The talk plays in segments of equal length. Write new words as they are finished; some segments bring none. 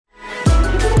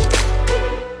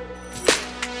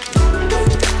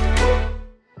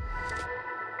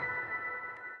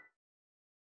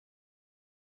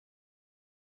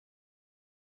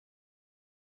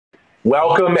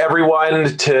Welcome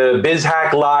everyone to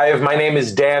BizHack Live. My name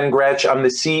is Dan Gretsch. I'm the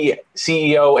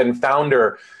CEO and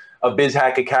founder of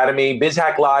BizHack Academy.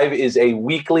 BizHack Live is a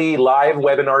weekly live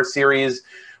webinar series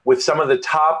with some of the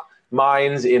top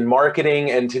minds in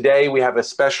marketing. And today we have a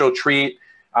special treat.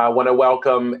 I want to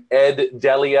welcome Ed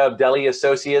Delia of Delia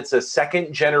Associates, a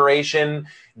second generation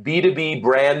B2B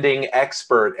branding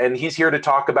expert. And he's here to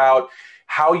talk about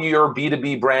how your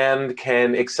B2B brand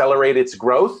can accelerate its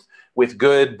growth with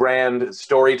good brand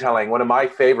storytelling. One of my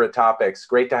favorite topics.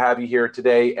 Great to have you here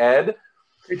today, Ed.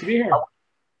 Great to be here.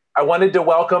 I wanted to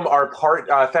welcome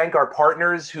thank our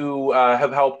partners who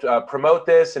have helped promote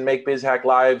this and make BizHack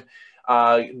Live.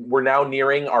 We're now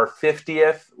nearing our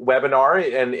 50th webinar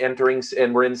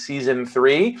and we're in season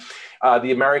 3.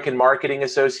 The American Marketing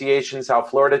Association, South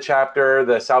Florida chapter,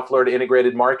 the South Florida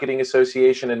Integrated Marketing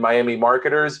Association, and Miami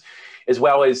Marketers, as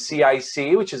well as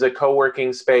CIC, which is a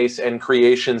co-working space, and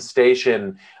Creation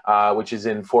Station, which is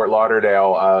in Fort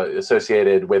Lauderdale,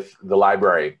 associated with the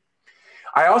library.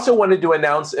 I also wanted to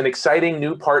announce an exciting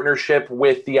new partnership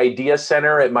with the Idea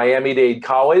Center at Miami-Dade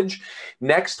College.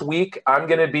 Next week, I'm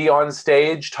going to be on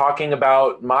stage talking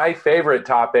about my favorite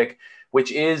topic,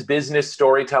 which is business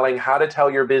storytelling, how to tell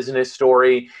your business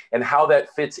story, and how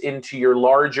that fits into your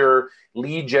larger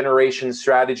lead generation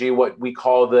strategy, what we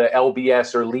call the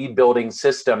LBS, or lead building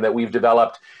system, that we've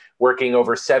developed working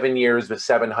over 7 years with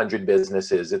 700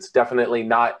 businesses. It's definitely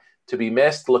not to be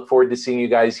missed. Look forward to seeing you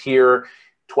guys here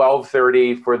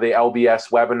 12:30 for the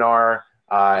LBS webinar,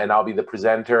 and I'll be the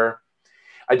presenter.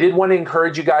 I did want to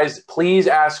encourage you guys, please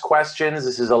ask questions.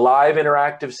 This is a live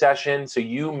interactive session, so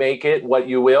you make it what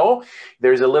you will.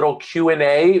 There's a little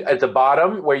Q&A at the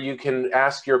bottom where you can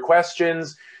ask your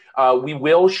questions. We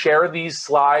will share these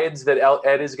slides that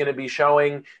Ed is going to be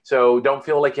showing, so don't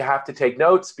feel like you have to take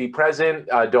notes. Be present,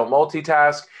 don't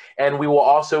multitask. And we will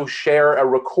also share a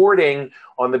recording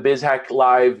on the BizHack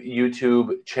Live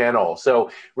YouTube channel.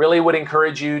 So really would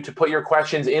encourage you to put your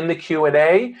questions in the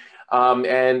Q&A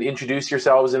and introduce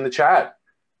yourselves in the chat.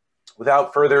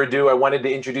 Without further ado, I wanted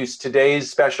to introduce today's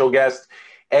special guest,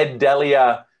 Ed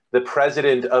Delia, the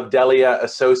president of Delia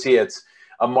Associates,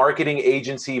 a marketing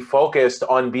agency focused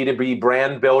on B2B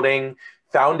brand building,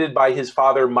 founded by his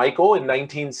father, Michael, in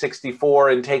 1964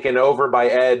 and taken over by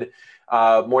Ed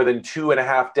more than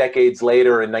 2.5 decades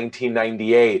later in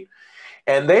 1998.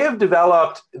 And they have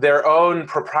developed their own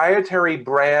proprietary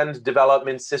brand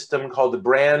development system called the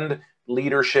Brand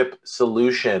Leadership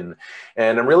Solution.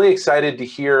 And I'm really excited to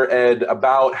hear, Ed,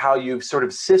 about how you've sort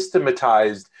of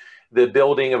systematized the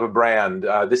building of a brand.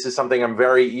 This is something I'm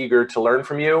very eager to learn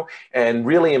from you, and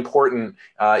really important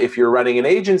if you're running an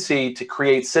agency, to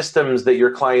create systems that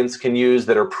your clients can use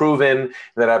that are proven,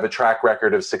 that have a track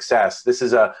record of success. This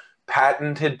is a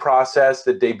patented process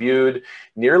that debuted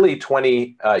nearly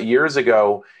 20 years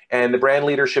ago, and the Brand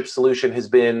Leadership Solution has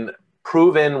been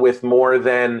proven with more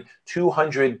than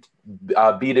 200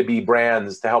 B2B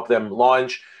brands to help them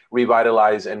launch,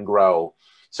 revitalize, and grow.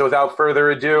 So without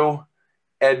further ado,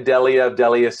 Ed Delia of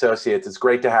Delia Associates, it's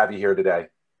great to have you here today.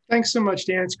 Thanks so much,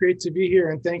 Dan. It's great to be here,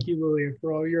 and thank you, Lilia,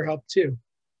 for all your help too.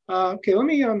 Okay, let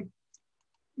me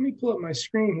pull up my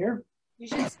screen here. You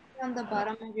should see on the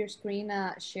bottom of your screen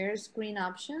share screen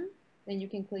option. Then you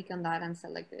can click on that and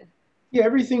select it. Yeah,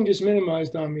 everything just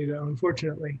minimized on me though,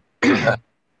 unfortunately. No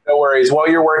worries. While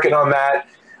you're working on that,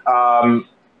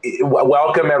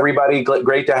 welcome everybody.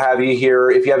 Great to have you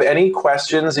here. If you have any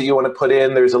questions that you want to put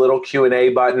in, there's a little Q&A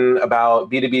button about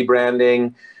B2B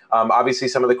branding. Obviously,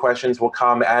 some of the questions will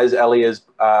come as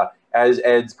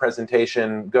Ed's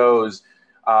presentation goes.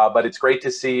 But it's great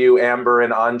to see you, Amber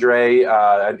and Andre.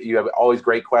 You have always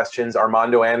great questions.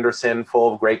 Armando Anderson,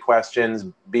 full of great questions.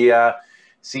 Bia,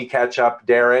 C. Ketchup,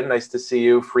 Darren, nice to see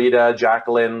you. Frida,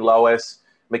 Jacqueline, Lois,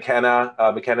 McKenna.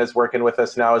 McKenna's working with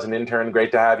us now as an intern.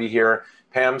 Great to have you here.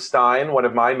 Pam Stein, one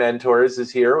of my mentors,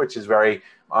 is here, which is very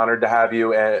honored to have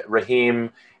you. Raheem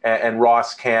and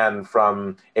Ross Can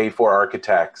from A4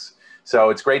 Architects. So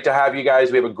it's great to have you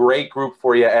guys. We have a great group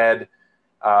for you, Ed.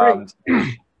 Are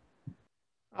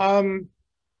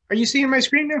you seeing my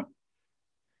screen now?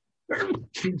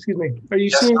 Excuse me. Are you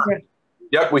seeing my...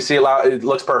 Yep, we see it loud. It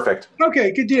looks perfect.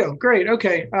 Okay, good deal. Great.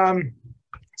 Okay.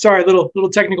 Sorry, little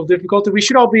technical difficulty. We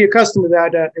should all be accustomed to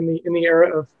that in the era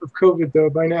of COVID, though,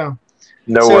 by now.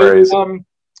 No worries.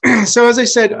 So as I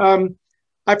said,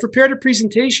 I prepared a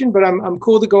presentation, but I'm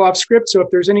cool to go off script. So if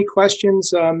there's any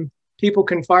questions, people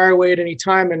can fire away at any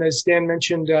time. And as Dan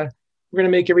mentioned, we're going to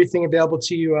make everything available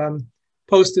to you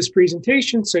post this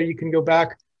presentation, so you can go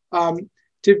back.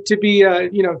 To be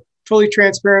fully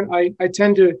transparent, I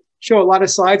tend to show a lot of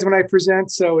slides when I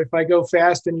present. So if I go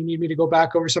fast and you need me to go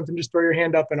back over something, just throw your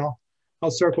hand up and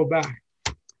I'll circle back.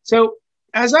 So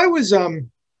as I was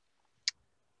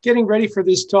getting ready for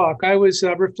this talk, I was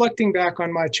reflecting back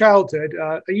on my childhood.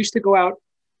 I used to go out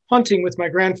hunting with my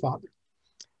grandfather.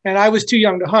 And I was too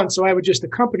young to hunt, so I would just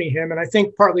accompany him. And I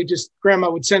think partly just grandma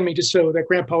would send me just so that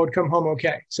grandpa would come home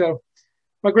okay. So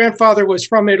my grandfather was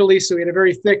from Italy, so he had a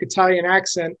very thick Italian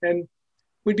accent. And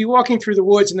we'd be walking through the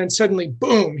woods, and then suddenly,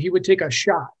 boom, he would take a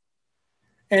shot.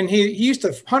 And he used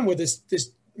to hunt with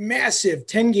this massive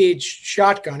 10-gauge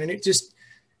shotgun. And it just,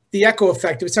 the echo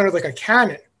effect, it sounded like a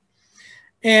cannon.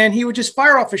 And he would just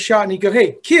fire off a shot, and he'd go,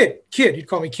 hey, kid, he'd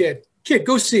call me kid,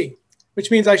 go see, which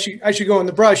means I should go in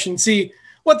the brush and see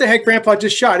what the heck grandpa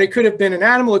just shot. It could have been an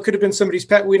animal. It could have been somebody's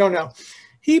pet. We don't know.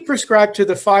 He prescribed to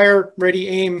the fire, ready,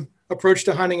 aim approach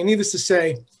to hunting. And needless to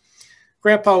say,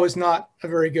 grandpa was not a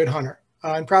very good hunter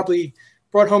and probably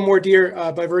brought home more deer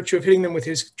by virtue of hitting them with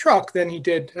his truck than he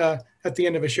did at the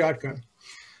end of a shotgun.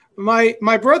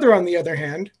 My brother, on the other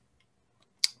hand,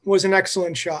 was an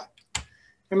excellent shot.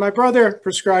 And my brother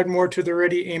prescribed more to the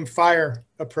ready, aim, fire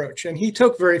approach. And he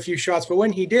took very few shots, but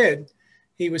when he did,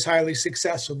 he was highly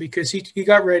successful because he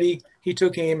got ready, he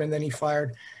took aim, and then he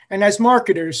fired. And as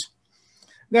marketers,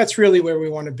 that's really where we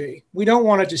want to be. We don't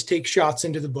want to just take shots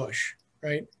into the bush,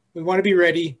 right? We want to be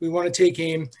ready, we want to take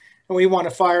aim, and we want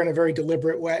to fire in a very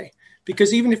deliberate way.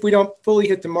 Because even if we don't fully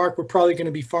hit the mark, we're probably going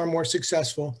to be far more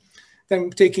successful than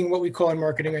taking what we call in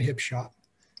marketing a hip shot.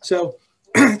 So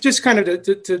just kind of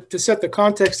to set the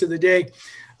context of the day,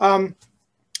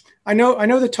 I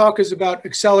know the talk is about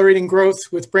accelerating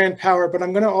growth with brand power, but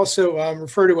I'm going to also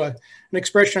refer to an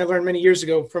expression I learned many years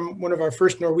ago from one of our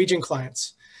first Norwegian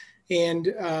clients. And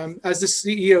as the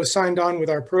CEO signed on with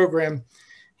our program,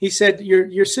 he said,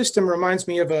 your system reminds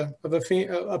me of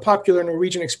a popular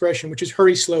Norwegian expression, which is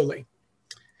hurry slowly.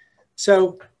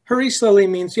 So hurry slowly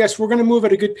means, yes, we're going to move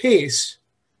at a good pace,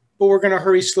 but we're going to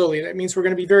hurry slowly. That means we're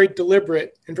going to be very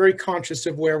deliberate and very conscious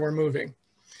of where we're moving.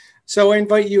 So I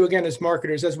invite you again as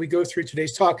marketers, as we go through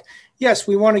today's talk, yes,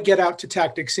 we want to get out to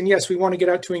tactics, and yes, we want to get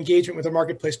out to engagement with the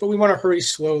marketplace, but we want to hurry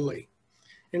slowly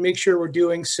and make sure we're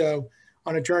doing so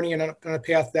on a journey and on a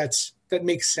path that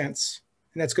makes sense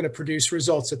and that's going to produce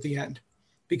results at the end.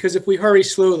 Because if we hurry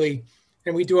slowly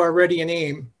and we do our ready and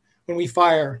aim, when we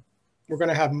fire, we're going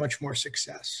to have much more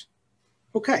success.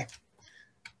 Okay.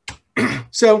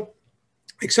 So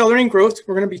accelerating growth,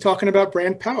 we're going to be talking about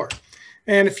brand power.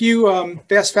 And a few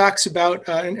fast facts about,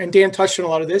 and Dan touched on a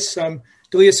lot of this,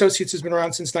 Delia Associates has been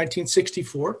around since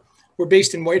 1964. We're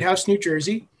based in White House, New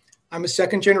Jersey. I'm a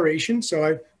second generation, so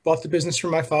I bought the business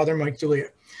from my father, Mike Delia.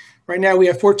 Right now we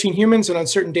have 14 humans, and on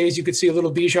certain days you could see a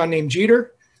little Bichon named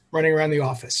Jeter running around the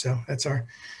office. So that's our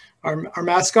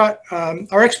mascot.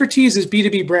 Our expertise is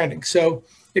B2B branding. So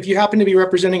if you happen to be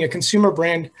representing a consumer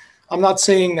brand, I'm not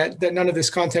saying that none of this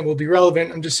content will be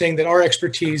relevant. I'm just saying that our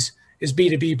expertise is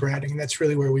B2B branding, and that's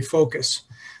really where we focus.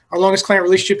 Our longest client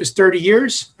relationship is 30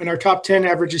 years, and our top 10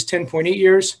 average is 10.8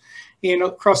 years. And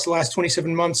across the last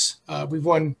 27 months, we've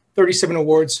won 37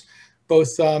 awards,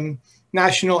 both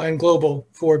national and global,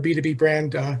 for B2B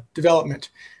brand development.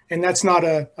 And that's not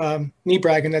me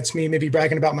bragging, that's me maybe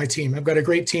bragging about my team. I've got a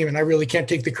great team, and I really can't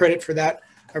take the credit for that.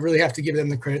 I really have to give them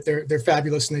the credit. They're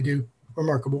fabulous, and they do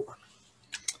remarkable work.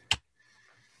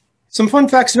 Some fun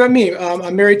facts about me.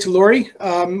 I'm married to Lori,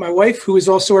 my wife, who is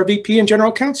also our VP and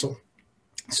General Counsel.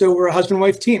 So we're a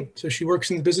husband-wife team. So she works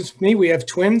in the business with me. We have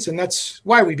twins, and that's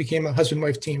why we became a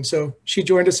husband-wife team. So she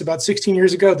joined us about 16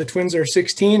 years ago. The twins are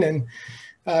 16, and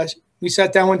we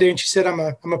sat down one day, and she said, I'm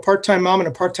a part-time mom and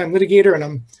a part-time litigator, and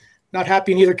I'm not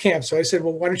happy in either camp. So I said,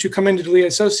 well, why don't you come into Delia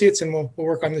Associates, and we'll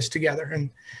work on this together.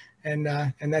 And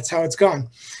that's how it's gone.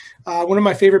 One of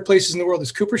my favorite places in the world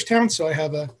is Cooperstown. So I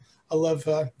have a love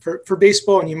for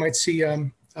baseball, and you might see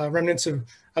remnants of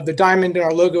the diamond in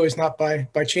our logo is not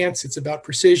by chance. It's about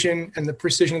precision and the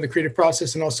precision of the creative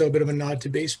process, and also a bit of a nod to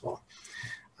baseball.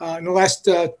 In the last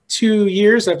 2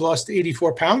 years, I've lost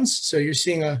 84 pounds. So you're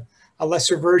seeing a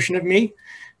lesser version of me.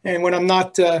 And when I'm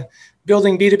not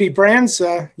building B2B brands,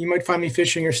 you might find me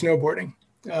fishing or snowboarding.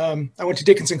 I went to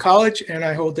Dickinson College, and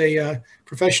I hold a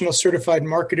professional certified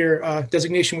marketer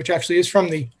designation, which actually is from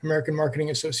the American Marketing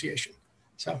Association.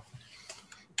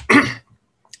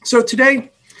 So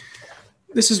today,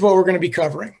 this is what we're going to be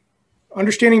covering.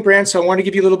 Understanding brands. So I want to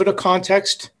give you a little bit of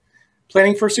context.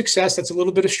 Planning for success. That's a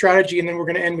little bit of strategy. And then we're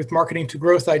going to end with marketing to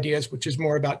growth ideas, which is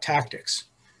more about tactics.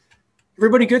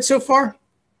 Everybody good so far?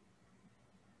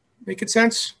 Making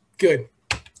sense? Good.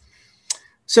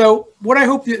 So what I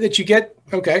hope that you get,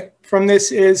 from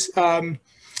this is I'm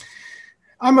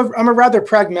a rather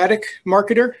pragmatic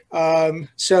marketer.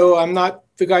 So I'm not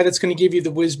the guy that's going to give you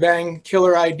the whiz-bang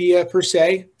killer idea per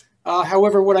se.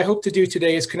 However, what I hope to do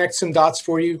today is connect some dots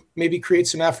for you, maybe create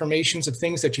some affirmations of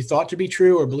things that you thought to be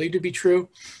true or believed to be true,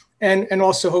 and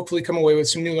also hopefully come away with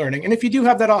some new learning. And if you do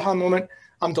have that aha moment,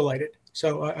 I'm delighted.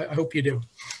 So I hope you do.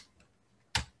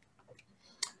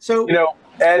 So, you know,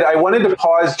 Ed, I wanted to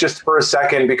pause just for a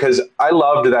second because I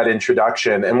loved that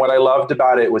introduction. And what I loved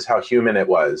about it was how human it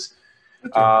was.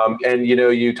 And, you know,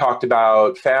 you talked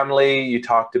about family, you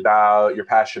talked about your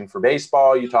passion for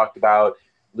baseball, you talked about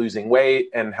losing weight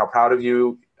and how proud of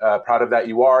that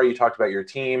you are. You talked about your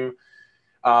team.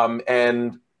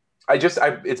 And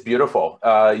it's beautiful.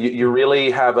 You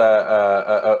really have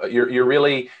you're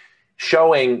really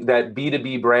showing that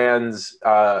B2B brands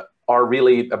are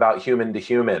really about human to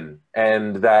human,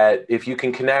 and that if you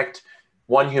can connect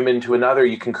one human to another,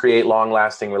 you can create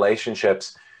long-lasting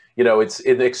relationships. You know, it's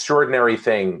an extraordinary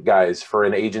thing, guys, for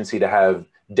an agency to have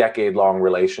decade-long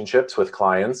relationships with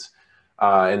clients.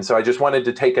 And so I just wanted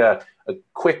to take a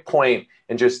quick point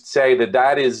and just say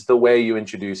that is the way you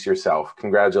introduce yourself.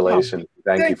 Congratulations.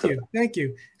 Thank you for that. Thank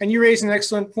you. And you raise an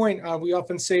excellent point. We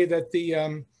often say that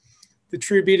the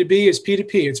true B2B is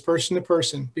P2P. It's person to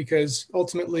person, because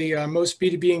ultimately most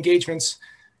B2B engagements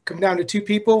come down to two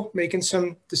people making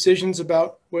some decisions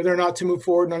about whether or not to move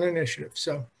forward on an initiative.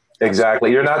 So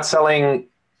exactly. You're not selling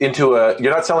to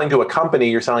a company,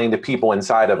 you're selling to people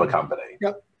inside of a company.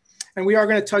 Yep. And we are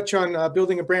going to touch on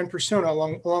building a brand persona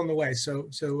along the way. So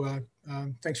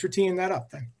thanks for teeing that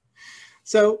up then.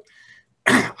 So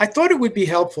I thought it would be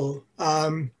helpful.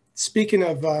 Speaking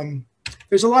of,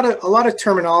 there's a lot of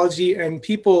terminology, and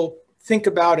people think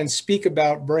about and speak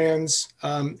about brands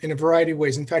in a variety of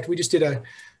ways. In fact, we just did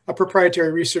a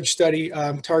proprietary research study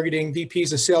targeting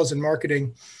VPs of sales and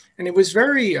marketing, and it was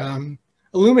very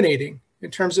illuminating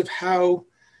in terms of how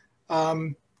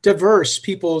diverse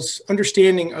people's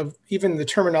understanding of even the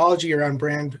terminology around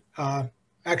brand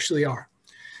actually are.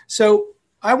 So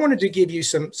I wanted to give you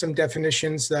some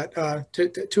definitions that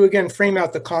to again frame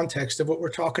out the context of what we're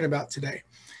talking about today.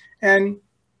 And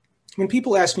when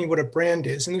people ask me what a brand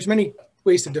is, and there's many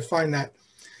ways to define that,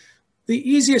 the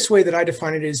easiest way that I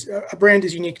define it is a brand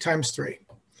is unique times 3.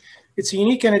 It's a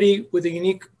unique entity with a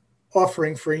unique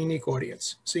offering for a unique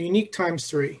audience. So unique times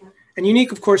 3. And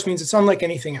unique, of course, means it's unlike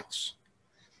anything else.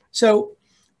 So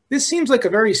this seems like a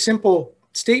very simple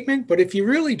statement, but if you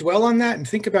really dwell on that and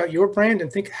think about your brand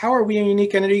and think, how are we a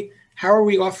unique entity? How are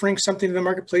we offering something to the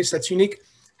marketplace that's unique?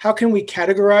 How can we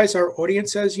categorize our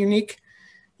audience as unique?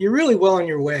 You're really well on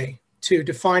your way to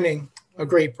defining a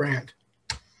great brand.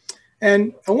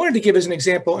 And I wanted to give as an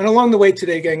example, and along the way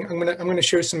today, gang, I'm gonna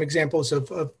show some examples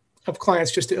of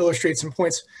clients just to illustrate some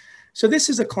points. So this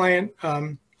is a client,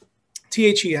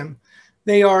 THEM.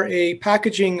 They are a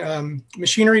packaging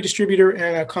machinery distributor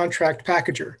and a contract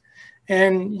packager.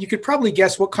 And you could probably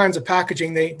guess what kinds of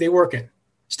packaging they work in.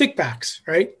 Stick packs,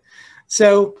 right?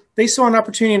 So they saw an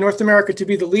opportunity in North America to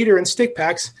be the leader in stick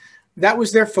packs. That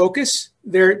was their focus.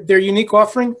 Their unique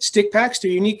offering, stick packs.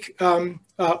 Their unique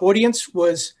audience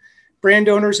was brand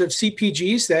owners of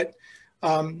CPGs that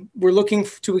were looking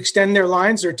to extend their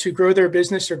lines or to grow their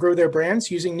business or grow their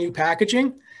brands using new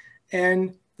packaging.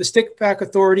 And the Stick Pack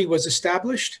Authority was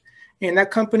established. And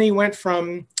that company went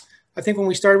from, I think when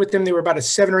we started with them, they were about a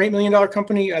 $7 or $8 million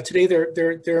company. Today,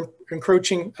 they're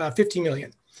encroaching 50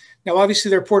 million. Now, obviously,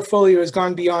 their portfolio has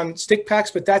gone beyond stick packs,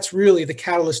 but that's really the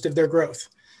catalyst of their growth.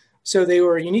 So they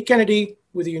were a unique entity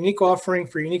with a unique offering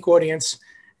for a unique audience,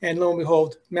 and lo and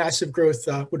behold, massive growth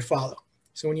would follow.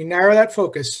 So when you narrow that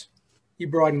focus, you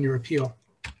broaden your appeal.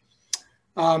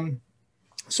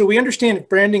 So we understand that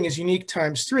branding is unique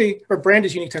times 3, or brand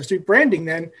is unique times 3. Branding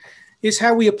then is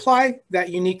how we apply that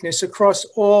uniqueness across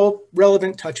all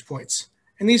relevant touch points.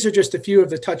 And these are just a few of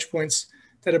the touch points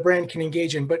that a brand can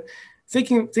engage in. But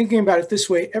thinking about it this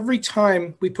way, every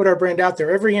time we put our brand out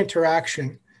there, every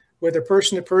interaction, whether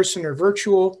person to person or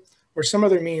virtual or some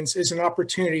other means, is an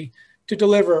opportunity to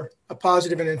deliver a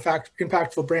positive and in fact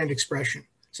impactful brand expression.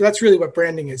 So that's really what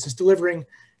branding is delivering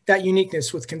that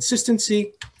uniqueness with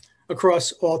consistency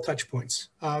across all touch points.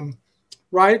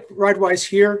 RideWise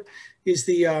here is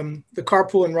the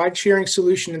carpool and ride sharing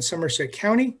solution in Somerset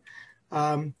County.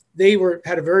 They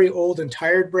had a very old and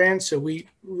tired brand, so we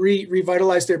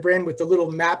revitalized their brand with the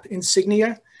little map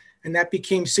insignia, and that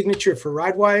became signature for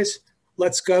RideWise.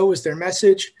 Let's go was their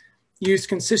message, used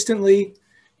consistently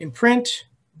in print,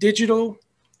 digital,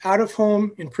 out of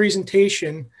home, in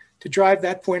presentation to drive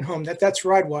that point home. That's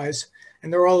RideWise,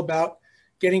 and they're all about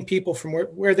getting people from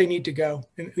where they need to go,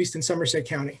 at least in Somerset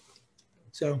County.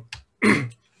 So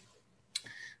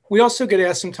we also get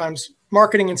asked sometimes,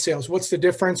 marketing and sales. What's the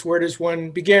difference? Where does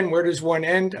one begin? Where does one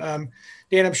end?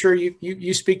 Dan, I'm sure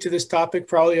you speak to this topic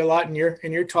probably a lot in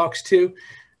your talks too.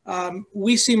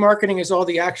 We see marketing as all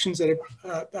the actions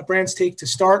that brands take to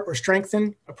start or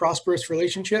strengthen a prosperous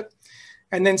relationship.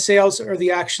 And then sales are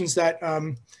the actions that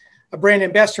a brand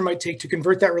ambassador might take to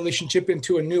convert that relationship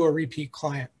into a new or repeat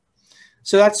client.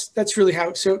 So that's really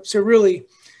how. So really,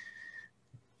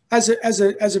 as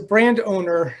a brand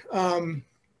owner,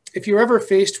 if you're ever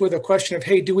faced with a question of,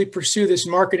 hey, do we pursue this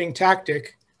marketing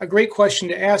tactic? A great question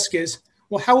to ask is,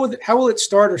 well, how will it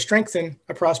start or strengthen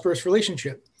a prosperous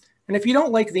relationship? And if you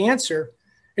don't like the answer,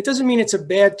 it doesn't mean it's a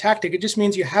bad tactic. It just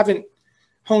means you haven't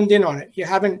honed in on it. You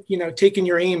haven't, taken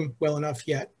your aim well enough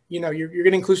yet. You're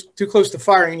getting too close to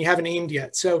firing and you haven't aimed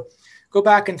yet. So go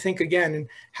back and think again. And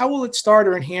how will it start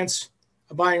or enhance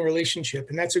a buying relationship?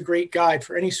 And that's a great guide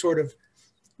for any sort of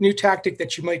new tactic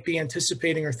that you might be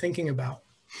anticipating or thinking about.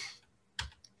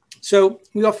 So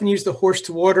we often use the horse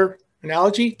to water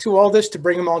analogy to all this to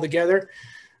bring them all together.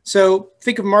 So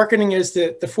think of marketing as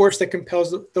the force that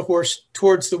compels the horse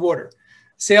towards the water.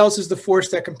 Sales is the force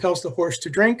that compels the horse to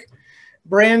drink.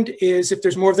 Brand is, if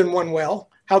there's more than one well,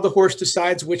 how the horse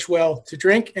decides which well to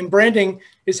drink. And branding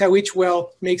is how each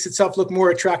well makes itself look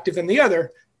more attractive than the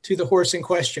other to the horse in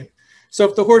question. So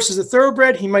if the horse is a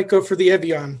thoroughbred, he might go for the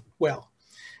Evian well.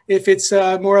 If it's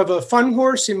more of a fun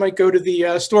horse, it might go to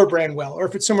the store brand well. Or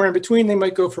if it's somewhere in between, they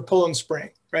might go for Poland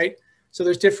Spring, right? So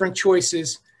there's different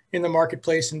choices in the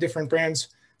marketplace and different brands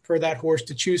for that horse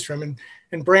to choose from.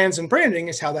 And brands and branding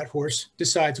is how that horse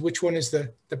decides which one is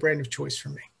the brand of choice for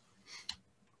me.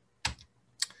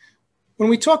 When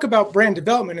we talk about brand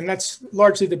development, and that's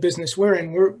largely the business we're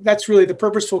in, that's really the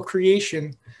purposeful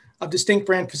creation of distinct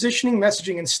brand positioning,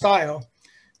 messaging, and style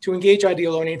to engage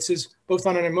ideal audiences, both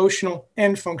on an emotional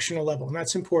and functional level. And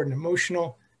that's important,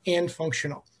 emotional and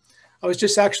functional. I was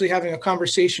just actually having a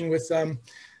conversation with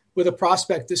a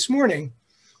prospect this morning,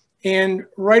 and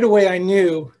right away I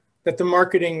knew that the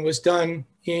marketing was done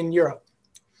in Europe.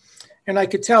 And I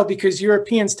could tell because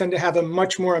Europeans tend to have a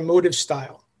much more emotive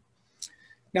style.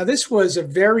 Now, this was a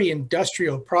very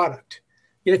industrial product.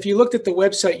 Yet if you looked at the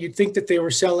website, you'd think that they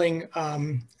were selling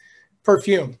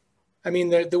perfume. I mean,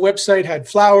 the website had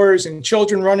flowers and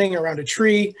children running around a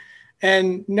tree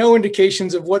and no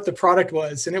indications of what the product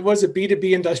was. And it was a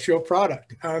B2B industrial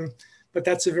product, but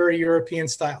that's a very European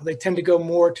style. They tend to go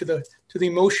more to the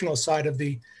emotional side of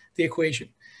the equation.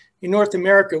 In North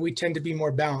America, we tend to be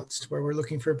more balanced, where we're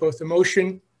looking for both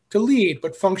emotion to lead,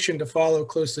 but function to follow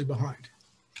closely behind.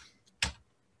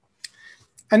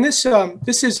 And this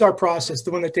is our process, the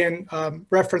one that Dan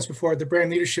referenced before, the brand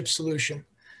leadership solution.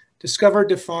 Discover,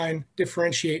 define,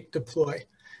 differentiate, deploy.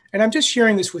 And I'm just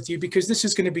sharing this with you because this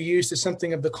is going to be used as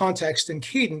something of the context and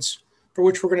cadence for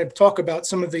which we're going to talk about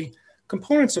some of the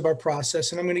components of our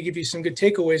process. And I'm going to give you some good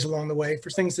takeaways along the way for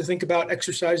things to think about,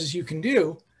 exercises you can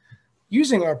do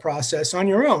using our process on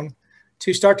your own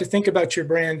to start to think about your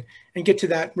brand and get to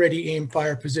that ready, aim,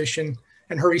 fire position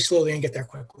and hurry slowly and get there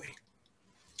quickly.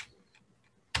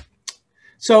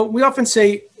 So we often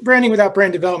say branding without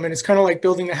brand development is kind of like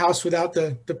building a house without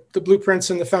the blueprints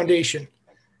and the foundation.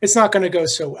 It's not going to go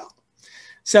so well.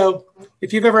 So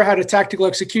if you've ever had a tactical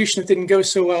execution that didn't go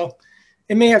so well,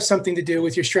 it may have something to do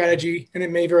with your strategy, and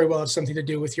it may very well have something to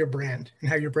do with your brand and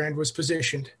how your brand was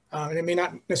positioned. And it may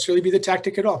not necessarily be the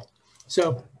tactic at all.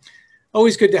 So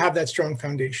always good to have that strong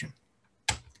foundation.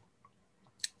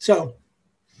 So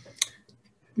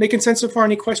making sense so far?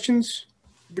 Any questions?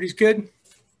 Everybody's good?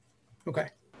 Okay.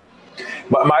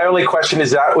 My only question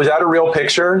is was that a real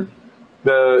picture?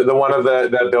 The one of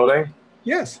that building?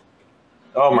 Yes.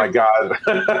 Oh my God.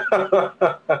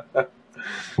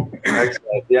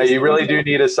 Excellent. Yeah, you really do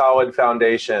need a solid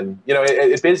foundation. You know,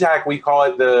 at BizHack, we call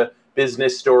it the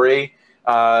business story.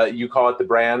 You call it the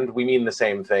brand. We mean the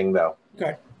same thing though.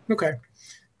 Okay. Okay.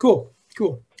 Cool.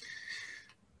 Cool.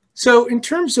 So in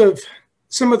terms of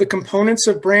some of the components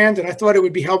of brand, and I thought it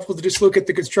would be helpful to just look at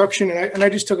the construction. And I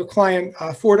just took a client,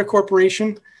 Ford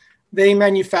Corporation. They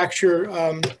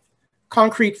manufacture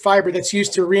concrete fiber that's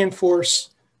used to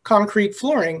reinforce concrete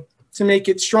flooring to make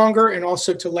it stronger and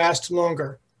also to last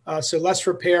longer. So less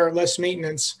repair, less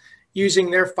maintenance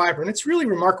using their fiber. And it's really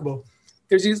remarkable.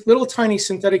 There's these little tiny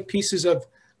synthetic pieces of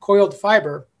coiled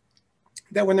fiber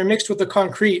that when they're mixed with the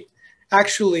concrete,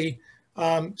 actually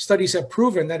studies have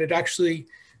proven that it actually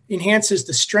enhances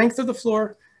the strength of the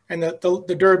floor and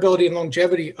the durability and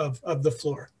longevity of the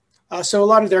floor. So a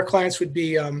lot of their clients would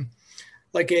be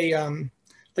like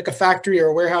a factory or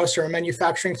a warehouse or a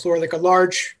manufacturing floor, like a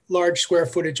large square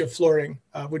footage of flooring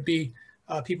would be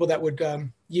people that would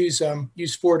use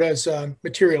Ford as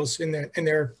materials in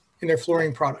their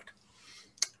flooring product.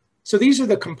 So these are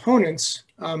the components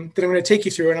that I'm going to take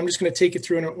you through, and I'm just going to take you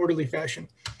through in an orderly fashion.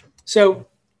 So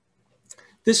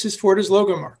this is Forda's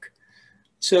logo mark.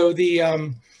 So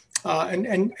the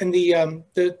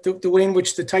the way in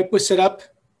which the type was set up,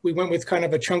 we went with kind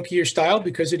of a chunkier style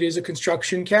because it is a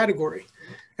construction category.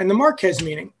 And the mark has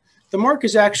meaning. The mark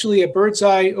is actually a bird's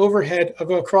eye overhead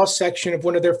of a cross section of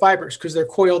one of their fibers because they're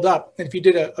coiled up. And if you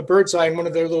did a bird's eye in one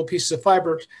of their little pieces of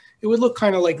fibers, it would look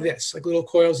kind of like this, like little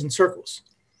coils and circles.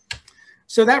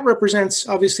 So that represents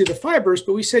obviously the fibers,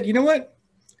 but we said, you know what?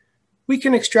 We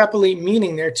can extrapolate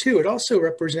meaning there too. It also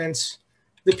represents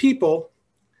the people,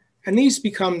 and these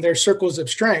become their circles of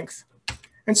strength.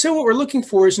 And so what we're looking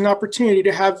for is an opportunity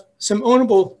to have some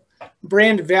ownable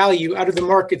brand value out of the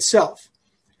mark itself.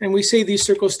 And we say these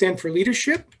circles stand for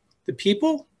leadership, the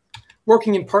people,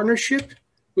 working in partnership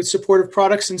with supportive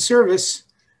products and service,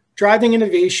 driving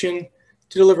innovation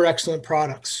to deliver excellent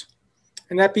products.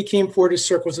 And that became Forda's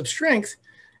circles of strength.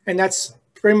 And that's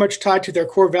very much tied to their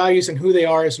core values and who they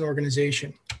are as an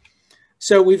organization.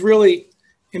 So we've really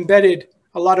embedded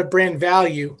a lot of brand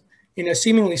value in a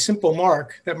seemingly simple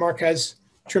mark. That mark has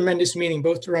tremendous meaning,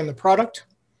 both around the product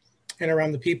and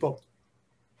around the people.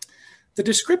 The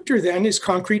descriptor then is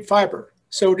concrete fiber.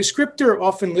 So a descriptor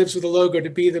often lives with a logo to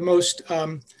be the most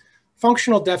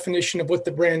functional definition of what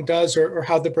the brand does or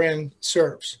how the brand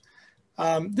serves.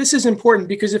 This is important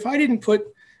because if I didn't put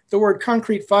the word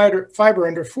concrete fiber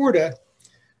under Forda,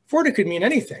 Forda could mean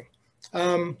anything.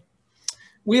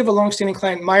 We have a longstanding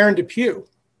client, Meyer & DePuy.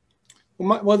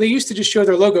 Well, they used to just show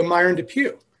their logo, Meyer &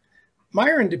 DePuy.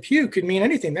 Meyer & DePuy could mean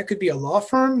anything. That could be a law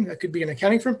firm. That could be an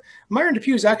accounting firm. Meyer &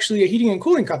 DePuy is actually a heating and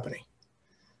cooling company.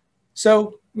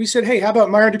 So we said, hey, how about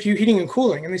Meyer & DePuy Heating and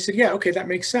Cooling? And they said, yeah, okay, that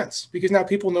makes sense because now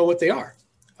people know what they are.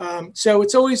 So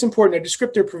it's always important. A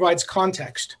descriptor provides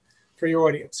context for your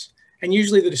audience. And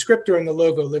usually the descriptor and the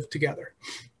logo live together.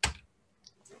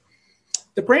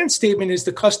 The brand statement is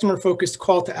the customer-focused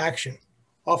call to action,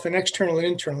 often external and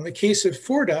internal. In the case of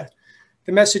Forda,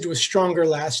 the message was stronger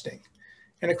lasting.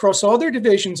 And across all their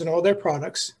divisions and all their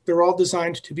products, they're all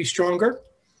designed to be stronger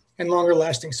and longer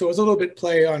lasting. So it was a little bit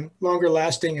play on longer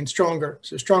lasting and stronger.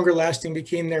 So stronger lasting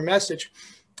became their message.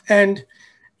 And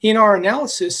in our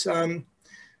analysis,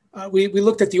 we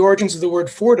looked at the origins of the word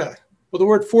Forda. Well, the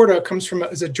word Forda comes from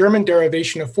as a German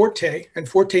derivation of forte, and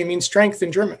forte means strength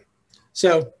in German.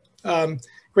 So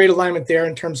great alignment there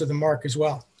in terms of the mark as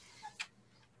well.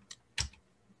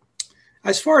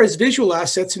 As far as visual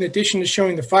assets, in addition to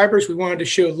showing the fibers, we wanted to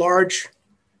show large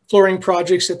flooring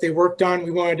projects that they worked on.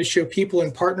 We wanted to show people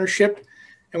in partnership,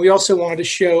 and we also wanted to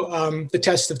show the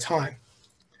test of time.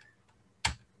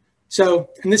 So,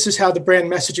 and this is how the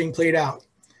brand messaging played out.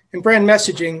 And brand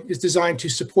messaging is designed to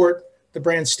support the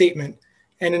brand statement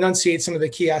and enunciate some of the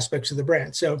key aspects of the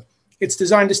brand. So it's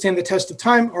designed to stand the test of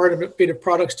time. Our innovative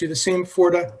products do the same.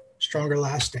 Forda, stronger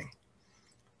lasting.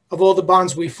 Of all the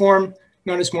bonds we form,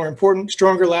 none is more important.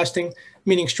 Stronger lasting,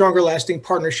 meaning stronger lasting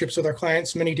partnerships with our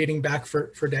clients, many dating back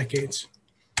for decades.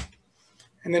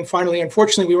 And then finally,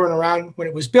 unfortunately, we weren't around when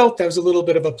it was built. That was a little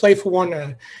bit of a playful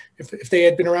one. If they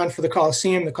had been around for the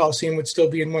Coliseum would still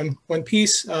be in one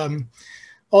piece.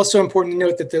 Also important to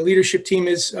note that the leadership team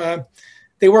is,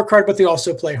 they work hard, but they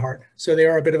also play hard. So they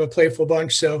are a bit of a playful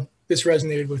bunch. So this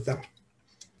resonated with them.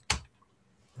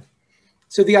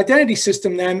 So the identity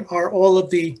system then are all of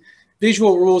the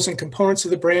visual rules and components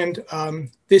of the brand.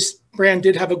 This brand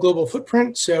did have a global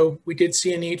footprint, so we did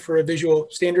see a need for a visual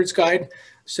standards guide.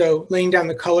 So laying down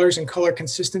the colors and color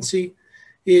consistency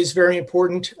is very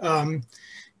important.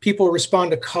 People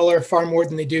respond to color far more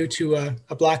than they do to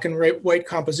a black and white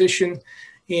composition.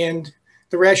 And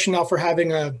the rationale for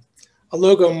having a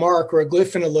logo mark or a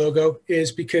glyph in a logo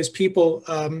is because people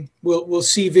will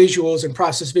see visuals and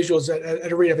process visuals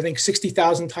at a rate of, I think,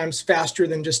 60,000 times faster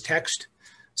than just text.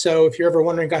 So if you're ever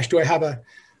wondering, gosh, do I have an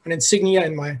insignia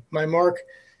in my mark?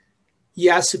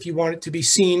 Yes, if you want it to be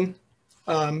seen,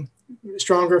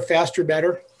 stronger, faster,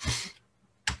 better.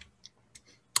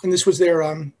 And this was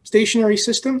their stationery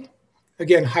system.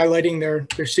 Again, highlighting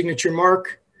their signature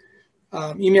mark,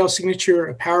 email signature,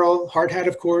 apparel, hard hat,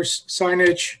 of course,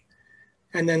 signage,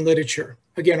 and then literature.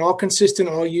 Again, all consistent,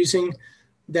 all using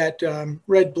that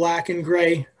red, black, and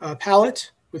gray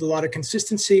palette with a lot of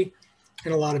consistency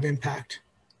and a lot of impact,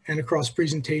 and across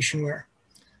presentation wear.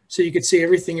 So you could see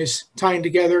everything is tying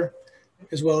together,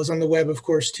 as well as on the web, of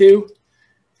course, too.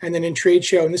 And then in trade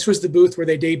show, and this was the booth where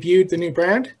they debuted the new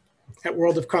brand at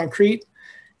World of Concrete.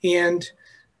 And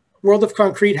World of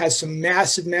Concrete has some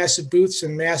massive, massive booths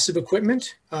and massive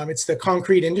equipment. It's the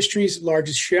concrete industry's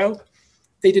largest show.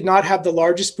 They did not have the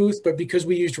largest booth, but because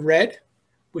we used red,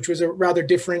 which was a rather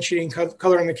differentiating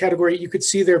color in the category. You could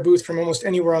see their booth from almost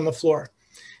anywhere on the floor.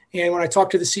 And when I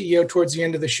talked to the CEO towards the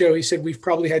end of the show, he said we've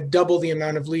probably had double the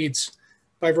amount of leads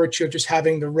by virtue of just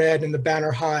having the red and the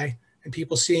banner high and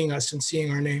people seeing us and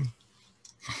seeing our name.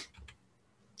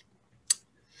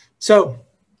 So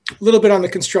a little bit on the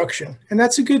construction, and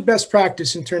that's a good best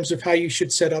practice in terms of how you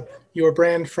should set up your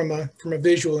brand from a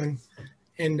visual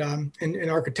and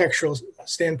architectural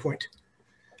standpoint.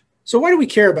 So why do we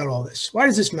care about all this? Why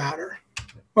does this matter?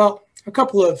 Well, a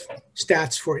couple of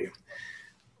stats for you.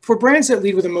 For brands that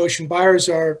lead with emotion, buyers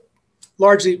are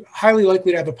highly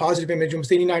likely to have a positive image,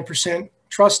 almost 89%,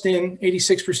 trust in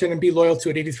 86%, and be loyal to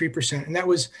it 83%. And that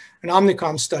was an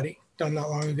Omnicom study done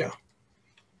not long ago.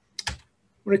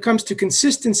 When it comes to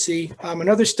consistency,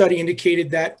 another study indicated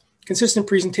that consistent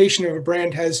presentation of a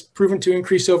brand has proven to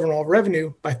increase overall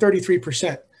revenue by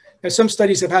 33%. Now, some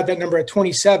studies have had that number at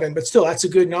 27, but still, that's a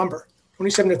good number.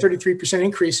 27 to 33%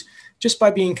 increase just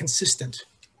by being consistent.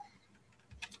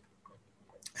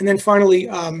 And then finally,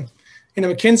 in a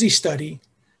McKinsey study,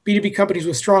 B2B companies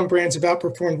with strong brands have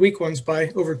outperformed weak ones by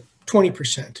over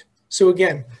 20%. So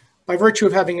again, by virtue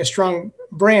of having a strong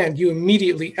brand, you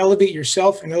immediately elevate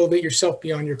yourself and elevate yourself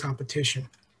beyond your competition.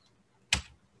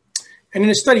 And in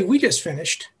a study we just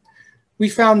finished, we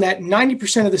found that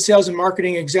 90% of the sales and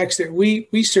marketing execs that we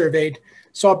surveyed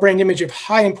saw a brand image of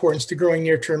high importance to growing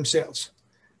near-term sales.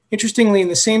 Interestingly, in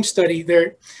the same study,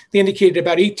 they indicated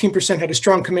about 18% had a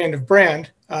strong command of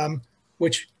brand,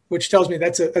 which tells me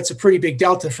that's a pretty big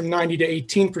delta from 90 to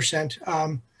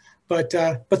 18%. But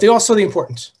they all saw the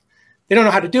importance. They don't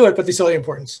know how to do it, but they saw the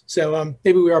importance. So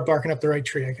maybe we are barking up the right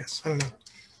tree, I guess. I don't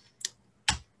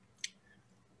know.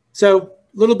 So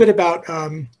a little bit about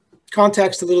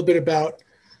context, a little bit about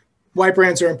why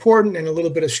brands are important, and a little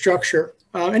bit of structure.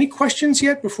 Any questions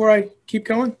yet before I keep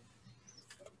going?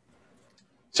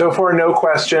 So far, no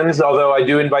questions, although I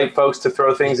do invite folks to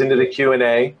throw things into the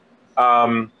Q&A.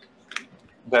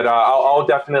 But I'll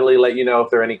definitely let you know if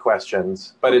there are any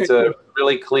questions. But okay, it's a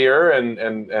really clear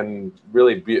and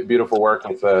really beautiful work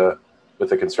with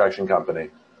the construction company.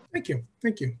 Thank you.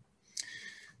 Thank you.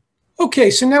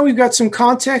 Okay, so now we've got some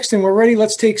context and we're ready.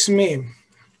 Let's take some aim.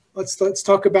 Let's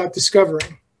talk about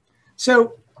discovering.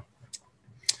 So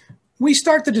we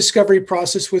start the discovery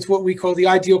process with what we call the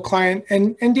ideal client.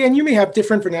 And Dan, you may have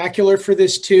different vernacular for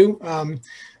this too,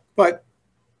 but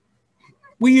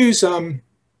we use the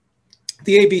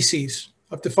ABCs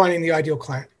of defining the ideal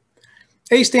client.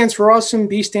 A stands for awesome,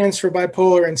 B stands for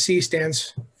bipolar, and C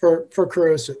stands for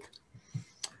corrosive.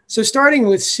 So starting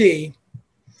with C,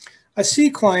 a C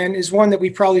client is one that we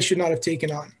probably should not have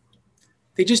taken on.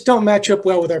 They just don't match up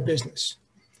well with our business.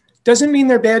 Doesn't mean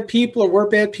they're bad people or we're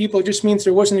bad people. It just means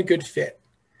there wasn't a good fit.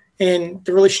 And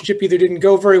the relationship either didn't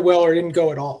go very well or didn't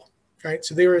go at all, right?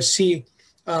 So they were a C.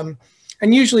 And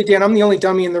usually, Dan, I'm the only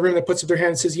dummy in the room that puts up their hand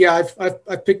and says, yeah,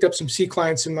 I've picked up some C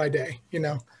clients in my day. You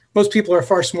know, most people are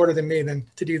far smarter than me than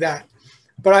to do that.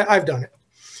 But I've done it.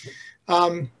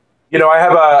 You know, I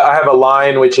have a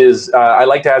line, which is, I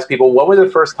like to ask people, what was the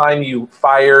first time you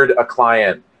fired a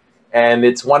client? And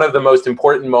it's one of the most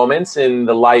important moments in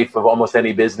the life of almost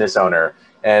any business owner.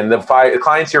 And the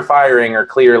clients you're firing are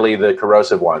clearly the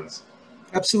corrosive ones.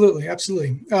 Absolutely,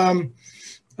 absolutely. And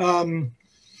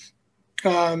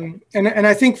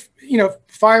I think, you know,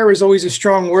 fire is always a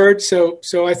strong word. So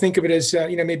I think of it as,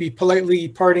 you know, maybe politely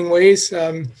parting ways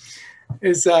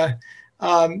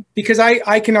because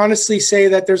I can honestly say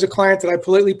that there's a client that I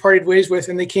politely parted ways with,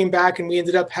 and they came back and we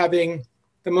ended up having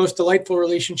the most delightful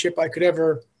relationship I could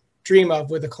ever dream of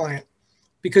with a client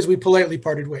because we politely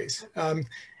parted ways.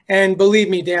 And believe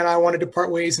me, Dan, I wanted to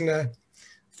part ways in a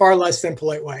far less than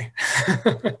polite way.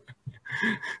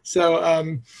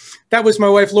 So that was my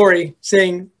wife, Lori,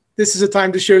 saying, this is a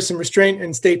time to show some restraint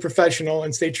and stay professional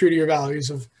and stay true to your values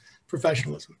of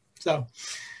professionalism. So,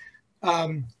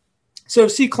 so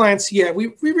C clients, yeah,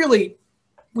 we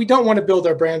don't want to build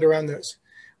our brand around those.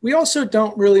 We also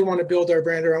don't really want to build our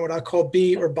brand around what I call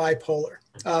B or bipolar.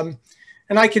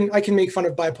 And I can make fun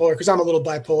of bipolar because I'm a little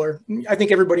bipolar. I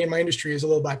think everybody in my industry is a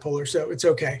little bipolar, so it's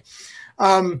okay.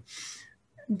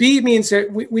 B means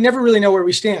that we never really know where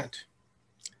we stand.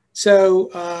 So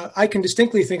I can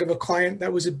distinctly think of a client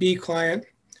that was a B client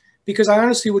because I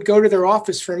honestly would go to their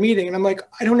office for a meeting and I'm like,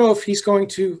 I don't know if he's going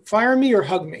to fire me or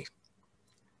hug me.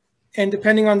 And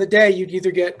depending on the day, you'd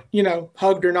either get, you know,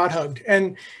 hugged or not hugged.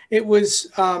 And it was,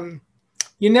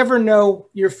 you never know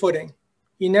your footing.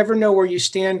 You never know where you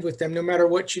stand with them, no matter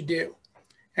what you do.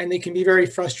 And they can be very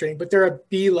frustrating, but they're a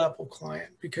B level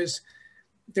client because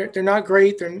they're not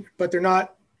great, but they're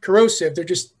not corrosive.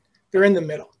 They're in the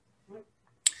middle.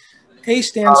 A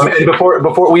stands for... And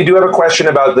before we do have a question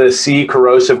about the C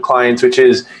corrosive clients, which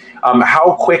is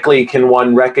how quickly can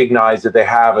one recognize that they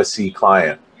have a C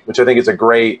client, which I think is a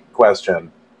great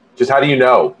question. Just how do you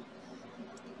know?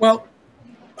 Well,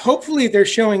 hopefully they're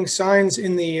showing signs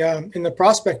in the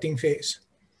prospecting phase.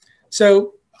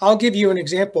 So I'll give you an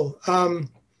example.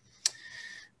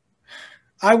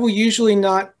 I will usually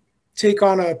not take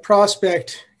on a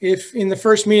prospect if in the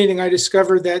first meeting I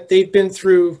discover that they've been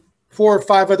through 4 or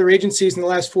 5 other agencies in the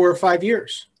last 4 or 5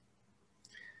 years.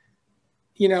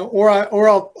 You know, or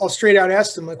I'll straight out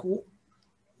ask them, like,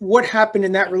 what happened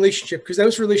in that relationship? Because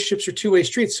those relationships are two-way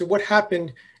streets. So what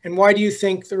happened, and why do you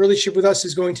think the relationship with us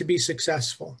is going to be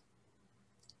successful?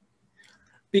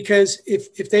 Because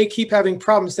if they keep having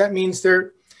problems, that means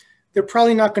they're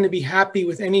probably not going to be happy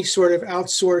with any sort of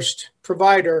outsourced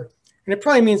provider. And it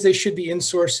probably means they should be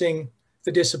insourcing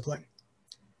the discipline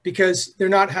because they're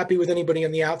not happy with anybody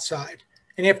on the outside.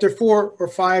 And after 4 or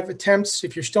 5 attempts,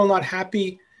 if you're still not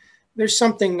happy, there's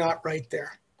something not right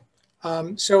there.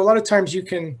 So a lot of times you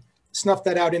can snuff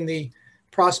that out in the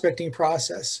prospecting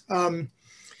process.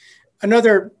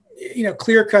 Another,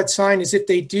 clear-cut sign is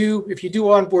if you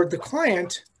do onboard the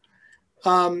client,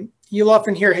 you'll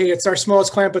often hear, hey, it's our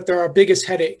smallest client, but they're our biggest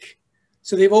headache.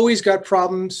 So they've always got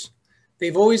problems.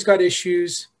 They've always got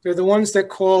issues. They're the ones that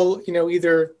call,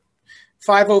 either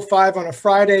 5:05 on a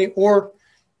Friday or,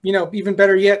 even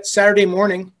better yet, Saturday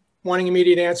morning, wanting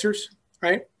immediate answers,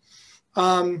 right?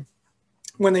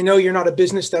 When they know you're not a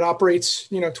business that operates,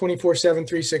 24/7,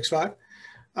 365.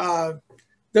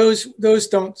 Those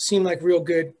don't seem like real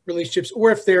good relationships. Or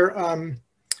if they're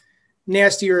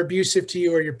nasty or abusive to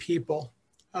you or your people,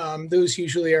 those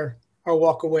usually are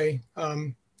walk away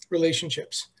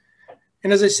relationships.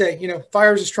 And as I say,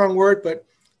 fire is a strong word, but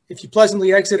if you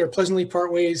pleasantly exit or pleasantly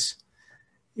part ways,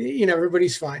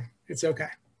 everybody's fine. It's okay.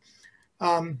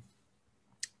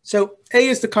 So A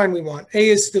is the kind we want. A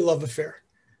is the love affair.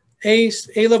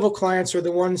 A-level clients are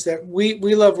the ones that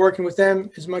we love working with them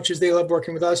as much as they love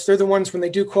working with us. They're the ones when they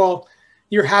do call,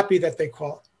 you're happy that they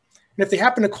call. And if they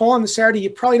happen to call on the Saturday, you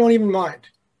probably don't even mind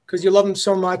because you love them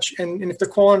so much. And if they're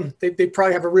calling, they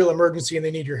probably have a real emergency and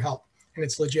they need your help and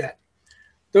it's legit.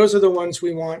 Those are the ones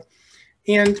we want.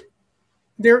 And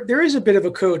there is a bit of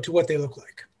a code to what they look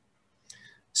like.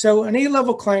 So an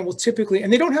A-level client will typically,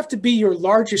 and they don't have to be your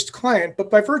largest client, but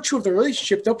by virtue of the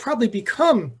relationship, they'll probably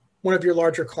become one of your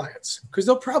larger clients because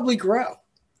they'll probably grow.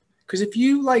 Because if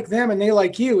you like them and they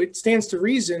like you, it stands to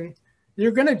reason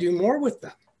you're going to do more with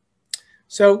them.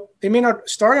 So they may not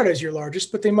start out as your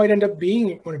largest, but they might end up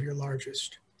being one of your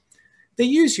largest. They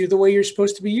use you the way you're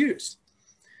supposed to be used.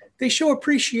 They show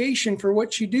appreciation for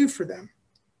what you do for them.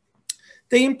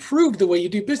 They improve the way you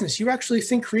do business. You actually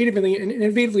think creatively and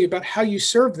innovatively about how you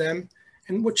serve them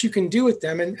and what you can do with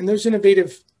them. And those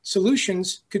innovative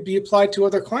solutions could be applied to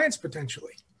other clients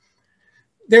potentially.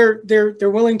 They're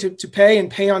willing to pay and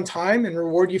pay on time and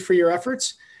reward you for your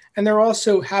efforts. And they're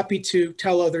also happy to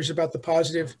tell others about the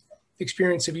positive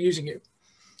experience of using you.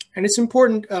 And it's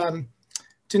important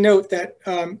to note that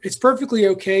it's perfectly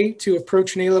okay to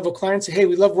approach an A-level client and say, hey,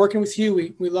 we love working with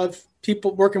you. We love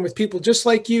people working with people just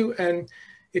like you. And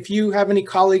if you have any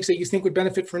colleagues that you think would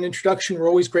benefit from an introduction, we're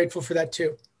always grateful for that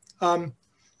too.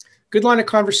 Good line of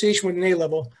conversation with an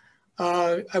A-level.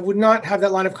 I would not have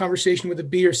that line of conversation with a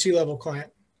B or C-level client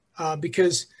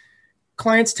because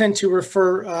clients tend to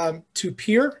refer to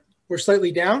peer or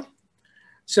slightly down.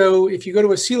 So if you go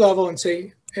to a C-level and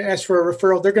say, ask for a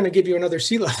referral, they're going to give you another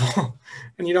C-level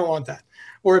and you don't want that.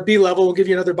 Or a B-level will give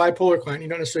you another bipolar client. You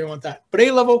don't necessarily want that. But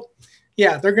A-level,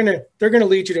 yeah, they're going to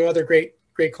lead you to other great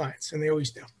clients, and they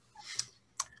always do.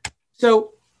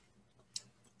 So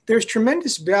there's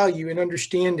tremendous value in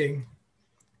understanding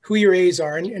who your A's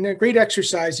are. And a great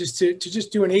exercise is to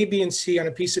just do an A, B, and C on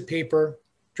a piece of paper,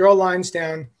 draw lines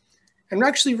down, and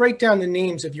actually write down the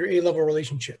names of your A-level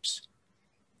relationships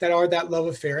that are that love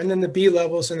affair, and then the B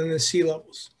levels and then the C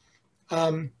levels.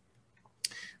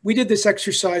 We did this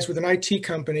exercise with an IT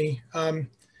company,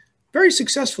 very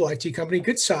successful IT company,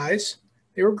 good size.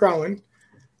 They were growing.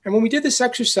 And when we did this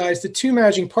exercise, the 2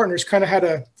 managing partners kind of had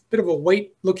a bit of a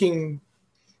white-looking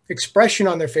expression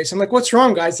on their face. I'm like, what's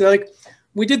wrong, guys? They're like,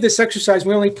 we did this exercise.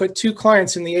 We only put 2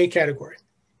 clients in the A category.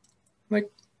 I'm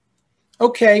like,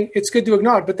 okay, it's good to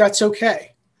acknowledge, but that's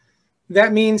okay.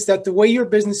 That means that the way your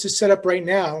business is set up right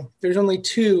now, there's only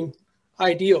 2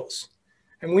 ideals,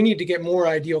 and we need to get more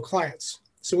ideal clients.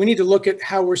 So we need to look at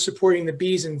how we're supporting the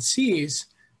B's and C's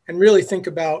and really think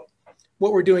about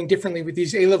what we're doing differently with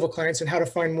these A-level clients and how to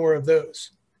find more of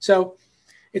those. So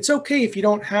it's okay if you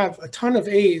don't have a ton of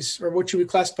A's or what you would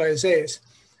classify as A's.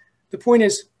 the point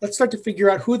is, let's start to figure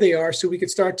out who they are so we could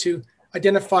start to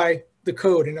identify the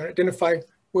code and identify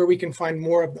where we can find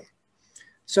more of them.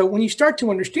 So when you start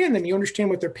to understand them, you understand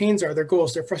what their pains are, their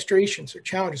goals, their frustrations, their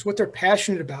challenges, what they're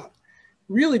passionate about.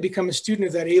 Really become a student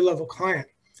of that A-level client.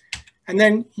 And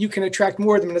then you can attract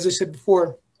more of them. And as I said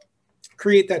before,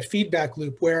 create that feedback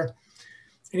loop where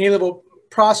an A-level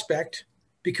prospect,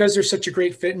 because they're such a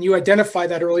great fit, and you identify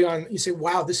that early on, you say,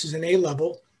 wow, this is an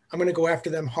A-level. I'm going to go after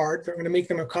them hard. They're going to make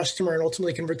them a customer and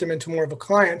ultimately convert them into more of a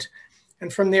client.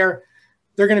 And from there,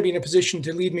 they're going to be in a position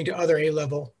to lead me to other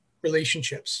A-level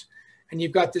relationships. And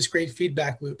you've got this great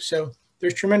feedback loop. So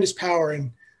there's tremendous power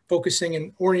in focusing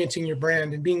and orienting your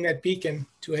brand and being that beacon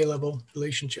to A-level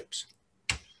relationships.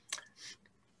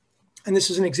 And this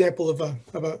is an example of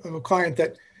a client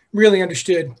that really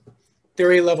understood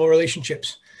their A-level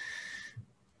relationships.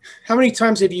 How many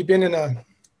times have you been in a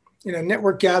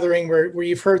network gathering where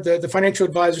you've heard the financial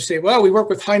advisor say, well, we work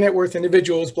with high net worth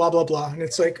individuals, blah, blah, blah. And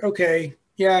it's like, okay,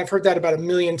 yeah, I've heard that about 1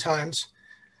 million times.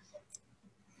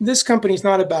 This company is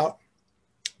not about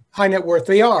high net worth.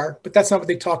 They are, but that's not what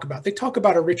they talk about. They talk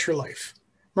about a richer life,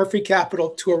 Murphy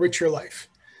Capital to a richer life.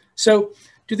 So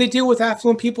do they deal with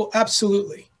affluent people?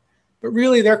 Absolutely. But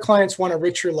really their clients want a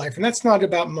richer life. And that's not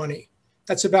about money.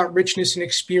 That's about richness in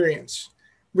experience,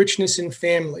 richness in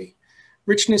family,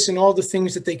 richness in all the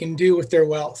things that they can do with their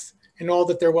wealth and all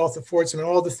that their wealth affords them and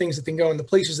all the things that they can go and the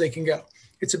places they can go.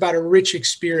 It's about a rich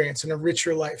experience and a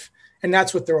richer life. And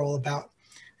that's what they're all about.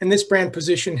 And this brand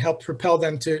position helped propel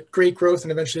them to great growth,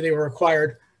 and eventually they were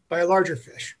acquired by a larger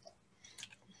fish.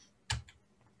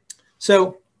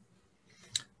 So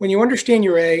when you understand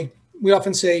your A, we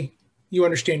often say you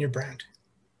understand your brand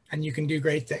and you can do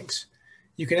great things.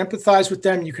 You can empathize with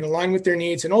them, you can align with their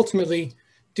needs, and ultimately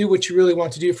do what you really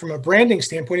want to do from a branding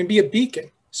standpoint and be a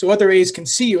beacon so other A's can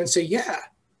see you and say, yeah,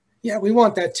 we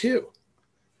want that too.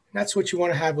 And that's what you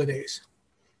want to have with A's.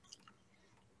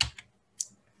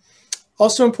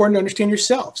 Also important to understand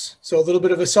yourselves. So a little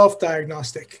bit of a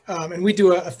self-diagnostic. And we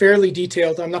do a fairly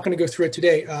detailed, I'm not going to go through it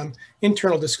today,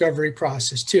 internal discovery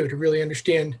process too, to really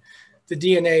understand the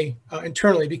DNA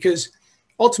internally, because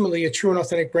ultimately a true and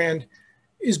authentic brand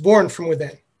is born from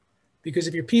within. Because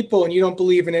if you're people and you don't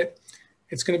believe in it,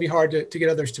 it's going to be hard to get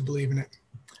others to believe in it.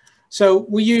 So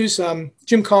we use,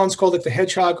 Jim Collins called it the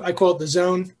hedgehog. I call it the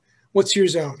zone. What's your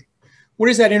zone? What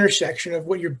is that intersection of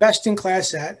what you're best in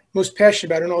class at, most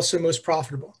passionate about, and also most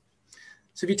profitable?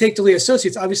 So if you take Delia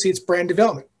Associates, obviously it's brand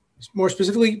development, more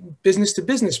specifically business to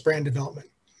business brand development.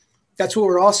 That's what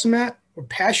we're awesome at. We're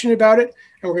passionate about it,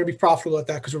 and we're going to be profitable at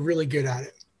that because we're really good at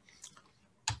it.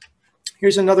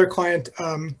 Here's another client,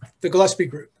 the Gillespie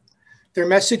Group. Their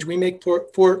message, we make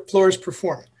floors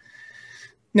perform.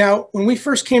 Now, when we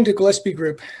first came to Gillespie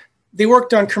Group, they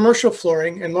worked on commercial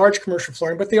flooring and large commercial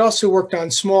flooring, but they also worked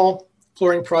on small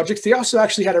flooring projects. They also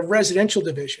actually had a residential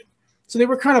division. So they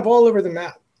were kind of all over the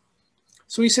map.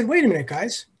 So we said, wait a minute,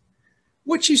 guys.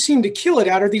 What you seem to kill it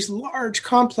at are these large,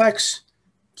 complex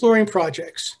flooring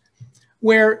projects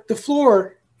where the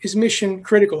floor is mission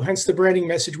critical, hence the branding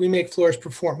message, we make floors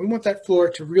perform. We want that floor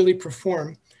to really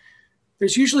perform.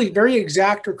 There's usually very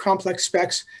exact or complex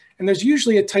specs, and there's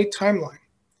usually a tight timeline.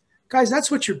 Guys,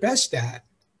 that's what you're best at.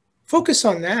 Focus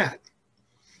on that.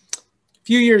 A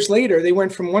few years later, they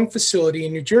went from one facility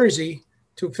in New Jersey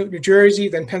to New Jersey,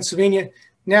 then Pennsylvania.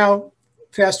 Now,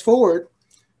 fast forward,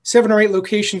 7 or 8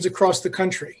 locations across the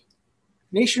country.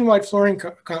 Nationwide flooring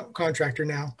contractor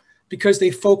now, because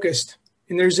they focused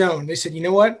in their zone. They said, you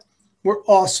know what? We're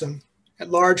awesome at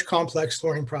large, complex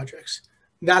flooring projects.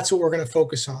 That's what we're going to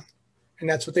focus on. And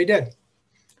that's what they did.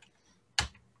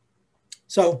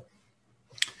 So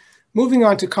moving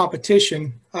on to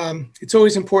competition, it's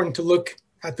always important to look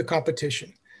at the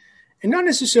competition. And not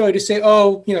necessarily to say,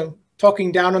 oh,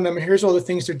 talking down on them, and here's all the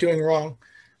things they're doing wrong.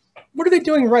 What are they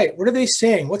doing right? What are they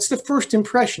saying? What's the first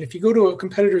impression? If you go to a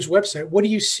competitor's website, what do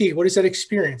you see? What is that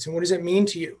experience? And what does it mean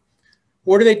to you?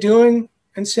 What are they doing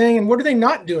and saying? And what are they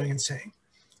not doing and saying?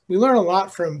 We learn a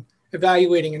lot from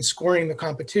evaluating and scoring the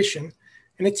competition.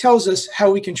 And it tells us how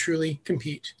we can truly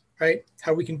compete, right?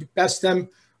 How we can best them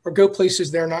or go places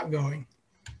they're not going.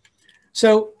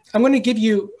 So I'm going to give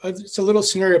you just a little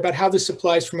scenario about how this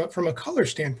applies from a color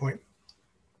standpoint.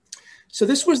 So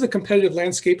this was the competitive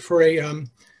landscape for a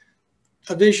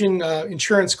vision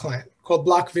insurance client called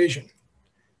Block Vision.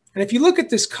 And if you look at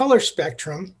this color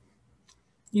spectrum,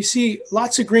 you see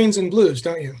lots of greens and blues,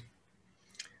 don't you?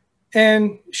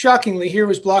 And shockingly, here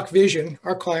was Block Vision,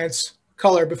 our client's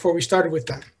color before we started with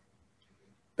them.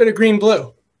 Bit of green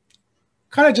blue,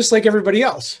 kind of just like everybody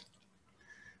else.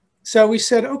 So we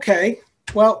said, okay,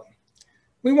 well,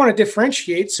 we want to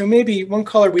differentiate. So maybe one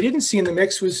color we didn't see in the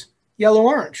mix was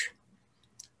yellow-orange.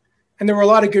 And there were a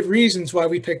lot of good reasons why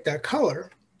we picked that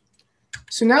color.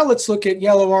 So now let's look at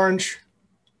yellow-orange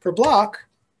for block.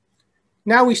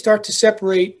 Now we start to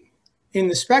separate in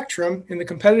the spectrum, in the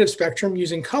competitive spectrum,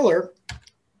 using color.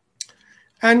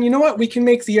 And you know what? We can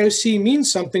make the OC mean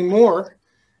something more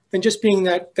than just being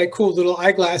that cool little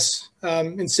eyeglass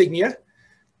insignia.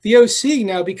 The OC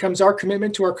now becomes our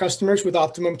commitment to our customers with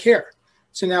optimum care.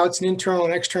 So now it's an internal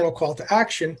and external call to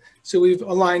action. So we've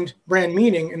aligned brand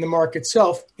meaning in the mark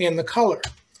itself and the color.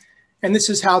 And this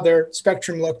is how their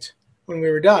spectrum looked when we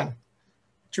were done.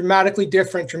 Dramatically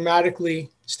different, dramatically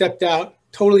stepped out,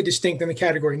 totally distinct in the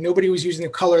category. Nobody was using a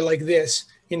color like this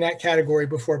in that category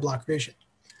before Block Vision.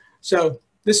 So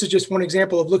this is just one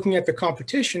example of looking at the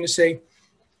competition to say,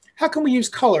 how can we use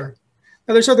color?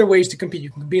 Now, there's other ways to compete. You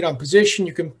can compete on position.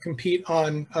 You can compete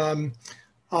on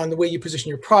the way you position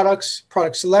your products,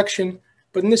 product selection.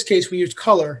 But in this case, we used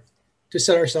color to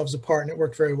set ourselves apart, and it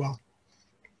worked very well.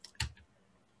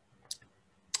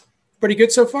 Pretty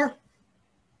good so far?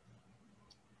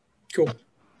 Cool.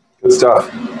 Good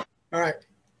stuff. All right.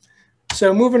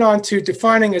 So moving on to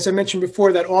defining, as I mentioned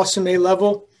before, that awesome A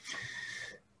level.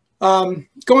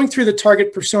 Going through the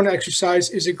target persona exercise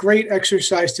is a great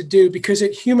exercise to do because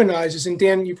it humanizes, and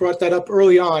Dan, you brought that up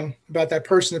early on about that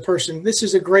person to person. This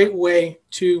is a great way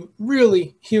to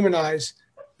really humanize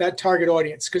that target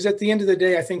audience, because at the end of the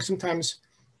day, I think sometimes,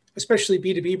 especially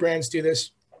B2B brands do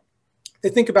this, they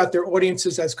think about their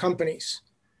audiences as companies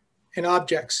and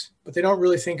objects, but they don't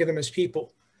really think of them as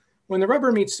people. When the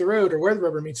rubber meets the road, or where the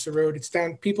rubber meets the road, it's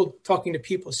down people talking to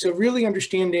people. So really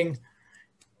understanding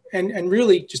and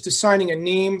really just assigning a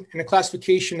name and a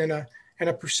classification and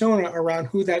a persona around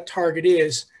who that target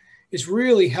is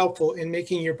really helpful in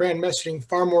making your brand messaging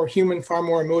far more human, far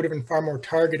more emotive, and far more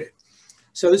targeted.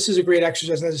 So this is a great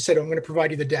exercise. And as I said, I'm going to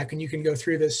provide you the deck and you can go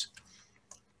through this.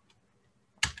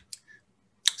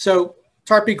 So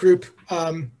TARPy Group,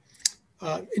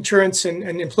 insurance and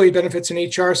employee benefits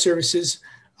and HR services.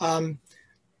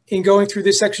 In going through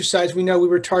this exercise, we know we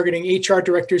were targeting HR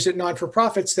directors at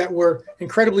non-for-profits that were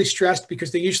incredibly stressed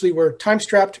because they usually were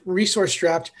time-strapped,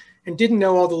 resource-strapped, and didn't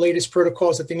know all the latest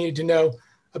protocols that they needed to know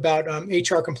about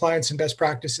HR compliance and best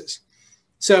practices.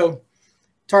 So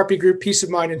TARPy Group, peace of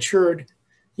mind insured,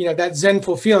 you know, that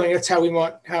zenful feeling, that's how we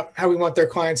want their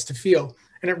clients to feel.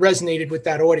 And it resonated with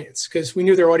that audience because we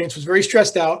knew their audience was very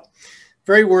stressed out,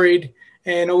 very worried,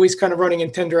 and always kind of running in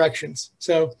 10 directions.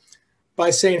 So by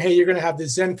saying, hey, you're going to have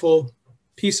this zenful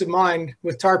peace of mind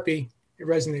with TARPy, it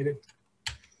resonated.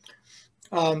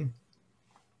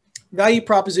 Value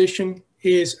proposition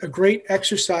is a great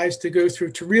exercise to go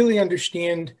through to really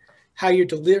understand how you're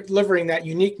delivering that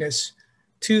uniqueness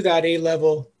to that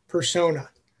A-level persona.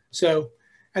 So,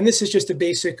 and this is just a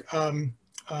basic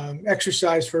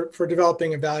exercise for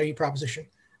developing a value proposition,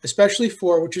 especially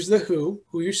for, which is the who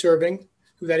you're serving,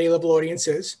 who that A-level audience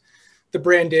is. The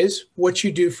brand is, what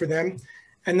you do for them,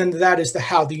 and then that is the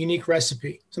how, the unique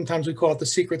recipe. Sometimes we call it the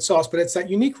secret sauce, but it's that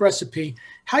unique recipe,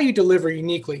 how you deliver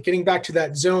uniquely, getting back to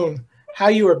that zone, how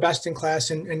you are best in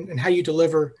class and how you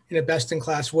deliver in a best in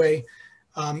class way,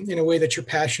 in a way that you're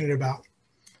passionate about.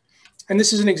 And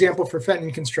this is an example for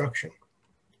Fenton Construction.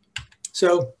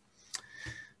 So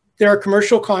they're a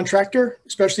commercial contractor,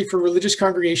 especially for religious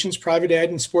congregations, private ed,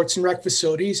 and sports and rec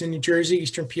facilities in New Jersey,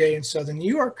 Eastern PA, and Southern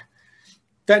New York.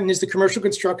 Fenton is the commercial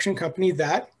construction company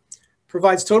that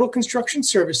provides total construction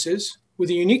services with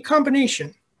a unique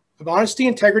combination of honesty,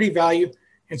 integrity, value,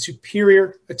 and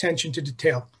superior attention to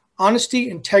detail. Honesty,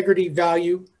 integrity,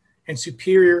 value, and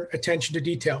superior attention to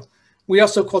detail. We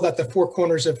also call that the four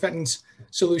corners of Fenton's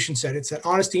solution set. It's that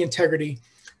honesty, integrity,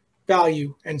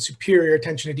 value, and superior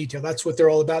attention to detail. That's what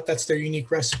they're all about. That's their unique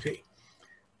recipe.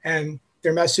 And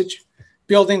their message,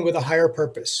 building with a higher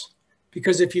purpose.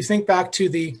 Because if you think back to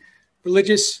the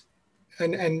religious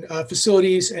and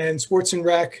facilities and sports and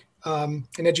rec and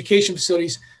education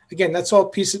facilities, again, that's all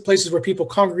places where people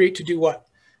congregate to do what?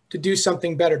 To do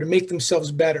something better, to make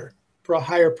themselves better for a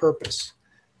higher purpose.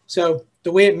 So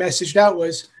the way it messaged out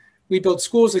was, we build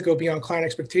schools that go beyond client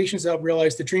expectations, that help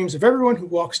realize the dreams of everyone who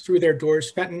walks through their doors.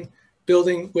 Fenton,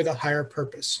 building with a higher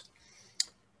purpose.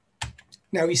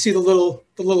 Now you see the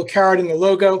little carrot in the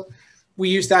logo. We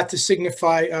use that to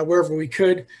signify wherever we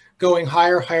could, going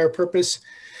higher purpose.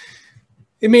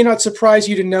 It may not surprise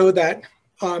you to know that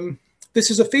this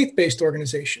is a faith-based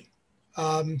organization.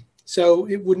 So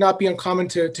it would not be uncommon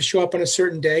to show up on a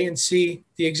certain day and see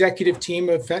the executive team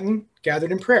of Fenton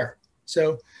gathered in prayer.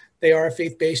 So they are a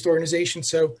faith-based organization.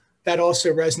 So that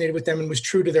also resonated with them and was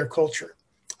true to their culture.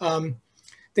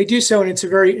 They do so, and it's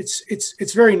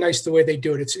very nice the way they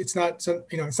do it. It's not some,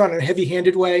 it's not in a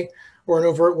heavy-handed way or an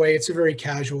overt way. It's a very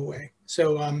casual way.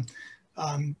 So,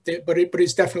 but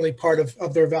it's definitely part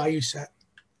of their value set.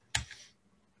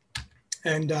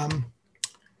 And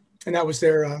that was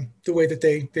their the way that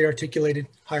they articulated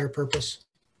higher purpose.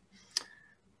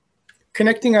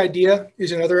 Connecting idea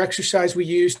is another exercise we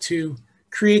use to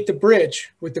create the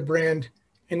bridge with the brand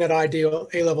in that ideal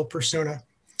A-level persona.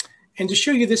 And to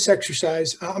show you this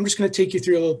exercise, I'm just going to take you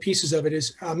through a little pieces of it.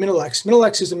 Is Minilex.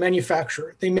 Minilex is a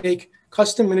manufacturer. They make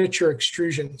custom miniature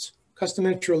extrusions, custom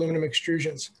miniature aluminum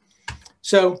extrusions.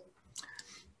 So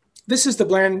this is the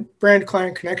brand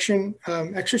client connection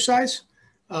exercise.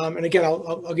 And again,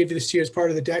 I'll give you this to you as part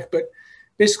of the deck. But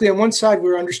basically, on one side,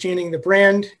 we're understanding the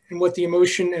brand and what the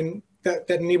emotion and that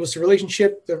enables the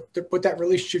relationship, what that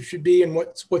relationship should be, and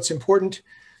what's important.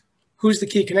 Who's the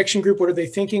key connection group? What are they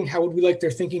thinking? How would we like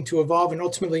their thinking to evolve? And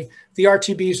ultimately, the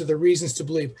RTBs are the reasons to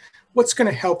believe. What's going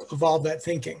to help evolve that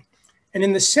thinking? And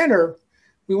in the center,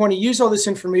 we want to use all this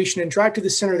information and drive to the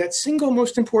center that single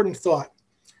most important thought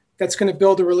that's going to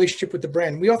build a relationship with the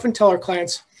brand. We often tell our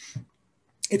clients,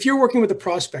 if you're working with a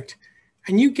prospect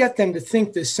and you get them to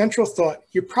think this central thought,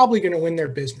 you're probably going to win their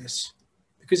business.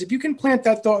 Because if you can plant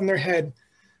that thought in their head,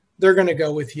 they're going to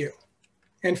go with you.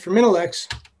 And for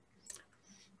Minilex,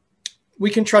 we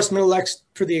can trust Minilex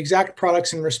for the exact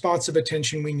products and responsive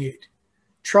attention we need.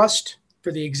 Trust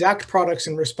for the exact products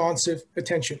and responsive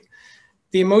attention.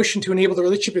 The emotion to enable the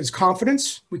relationship is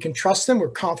confidence. We can trust them.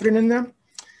 We're confident in them.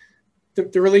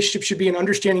 The relationship should be an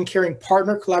understanding, caring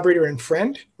partner, collaborator, and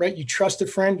friend, right? You trust a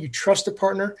friend, you trust a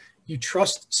partner, you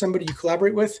trust somebody you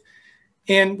collaborate with.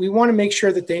 And we want to make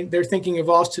sure that their thinking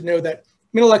evolves to know that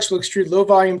Minilex will extrude low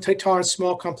volume, tight tolerance,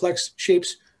 small, complex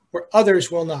shapes where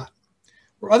others will not.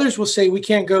 Where others will say, we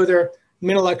can't go there,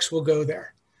 Minilex will go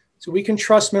there. So we can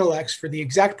trust Minilex for the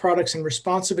exact products and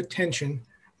responsive attention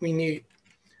we need.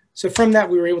 So from that,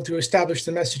 we were able to establish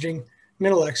the messaging,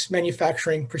 Minilex,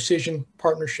 manufacturing precision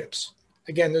partnerships.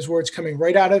 Again, those words coming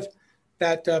right out of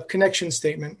that connection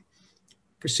statement,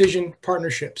 precision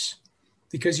partnerships,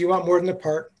 because you want more than a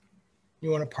part, you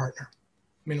want a partner,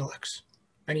 Minilex,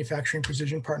 manufacturing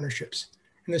precision partnerships.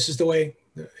 And this is the way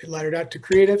it laddered out to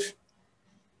creative,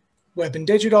 web and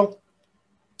digital.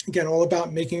 Again, all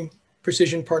about making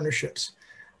precision partnerships.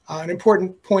 An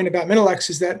important point about Minilex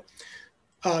is that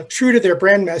true to their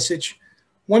brand message,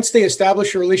 once they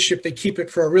establish a relationship, they keep it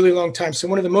for a really long time. So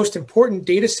one of the most important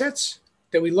data sets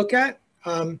that we look at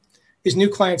is new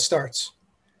client starts.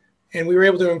 And we were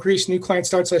able to increase new client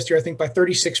starts last year, I think, by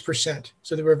 36%.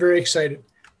 So they were very excited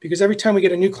because every time we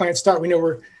get a new client start, we know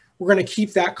we're going to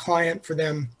keep that client for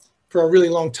them for a really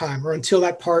long time, or until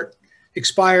that part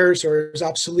expires or is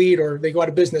obsolete or they go out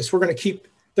of business. They're going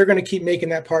to keep making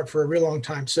that part for a real long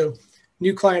time. So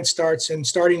new client starts and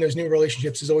starting those new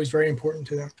relationships is always very important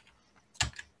to them.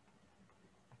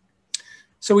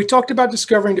 So we talked about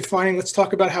discovering, defining. Let's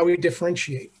talk about how we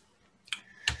differentiate.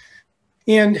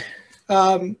 And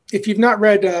if you've not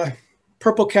read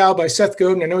Purple Cow by Seth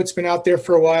Godin, I know it's been out there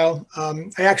for a while.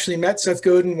 I actually met Seth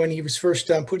Godin when he was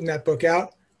first putting that book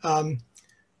out.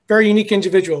 Very unique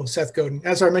individual, Seth Godin,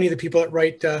 as are many of the people that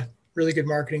write really good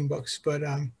marketing books, but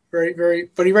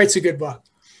but he writes a good book.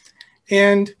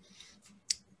 And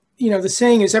you know, the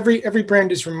saying is every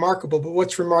brand is remarkable, but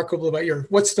what's remarkable about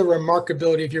what's the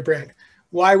remarkability of your brand?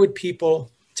 Why would people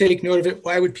take note of it?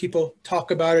 Why would people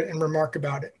talk about it and remark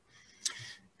about it?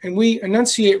 And we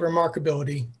enunciate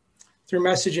remarkability through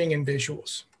messaging and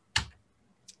visuals.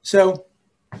 So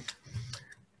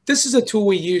this is a tool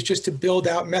we use just to build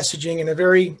out messaging in a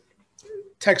very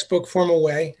textbook formal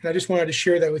way. And I just wanted to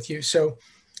share that with you. So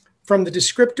from the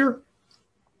descriptor,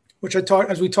 which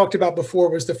as we talked about before,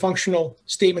 was the functional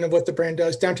statement of what the brand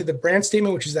does, down to the brand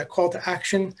statement, which is that call to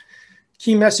action,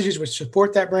 key messages which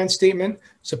support that brand statement,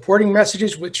 supporting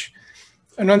messages which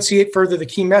enunciate further the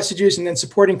key messages, and then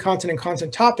supporting content and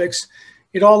content topics.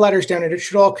 It all ladders down and it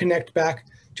should all connect back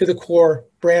to the core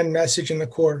brand message and the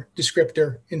core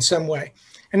descriptor in some way.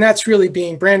 And that's really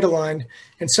being brand aligned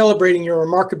and celebrating your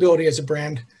remarkability as a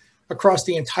brand across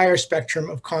the entire spectrum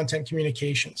of content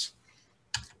communications.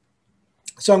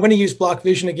 So I'm going to use Block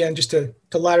Vision again just to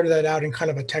ladder that out in kind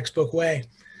of a textbook way.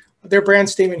 Their brand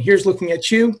statement, here's looking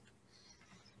at you.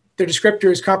 Their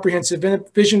descriptor is comprehensive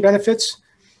vision benefits.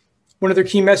 One of their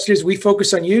key messages, we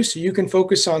focus on you so you can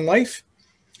focus on life.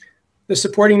 The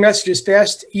supporting message is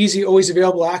fast, easy, always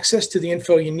available access to the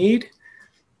info you need.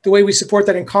 The way we support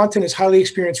that in content is highly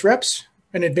experienced reps,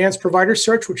 an advanced provider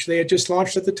search, which they had just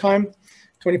launched at the time,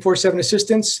 24/7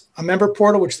 assistance, a member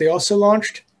portal, which they also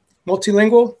launched,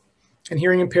 multilingual, and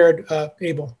hearing impaired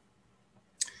able.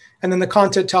 And then the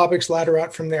content topics ladder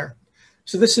out from there.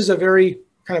 So this is a very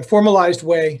kind of formalized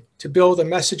way to build a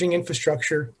messaging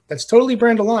infrastructure that's totally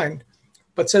brand aligned,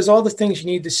 but says all the things you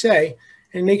need to say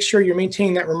and make sure you're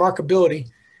maintaining that remarkability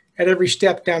at every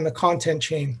step down the content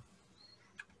chain.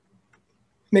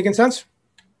 Making sense?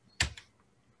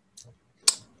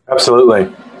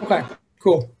 Absolutely. Okay,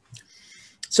 cool.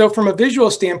 So from a visual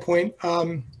standpoint,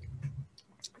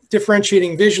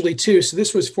 differentiating visually too. So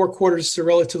this was 4 quarters. It's a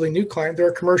relatively new client. They're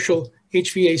a commercial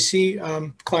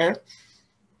HVAC client.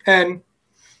 And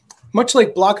much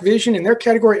like Block Vision, in their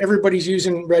category, everybody's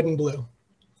using red and blue.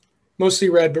 Mostly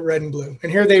red, but red and blue.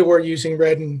 And here they were using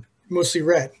red and mostly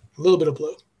red, a little bit of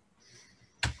blue.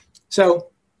 So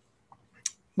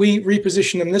we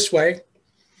repositioned them this way.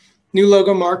 New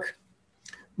logo mark,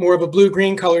 more of a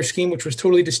blue-green color scheme, which was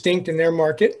totally distinct in their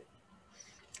market.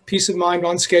 Peace of mind,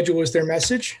 on schedule was their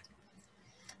message.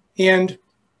 And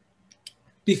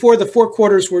before, the 4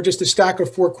 quarters were just a stack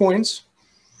of 4 coins.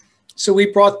 So we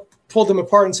pulled them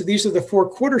apart and said, these are the 4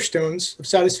 cornerstones of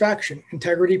satisfaction: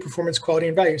 integrity, performance, quality,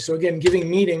 and value. So again, giving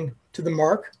meaning to the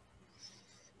mark,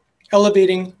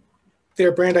 elevating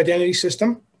their brand identity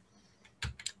system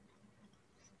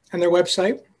and their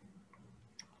website.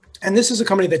 And this is a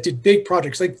company that did big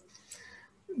projects. Like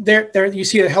you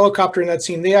see a helicopter in that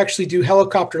scene. They actually do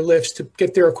helicopter lifts to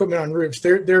get their equipment on roofs.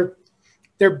 They're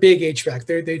big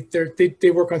HVAC.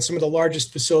 They work on some of the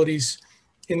largest facilities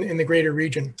in the greater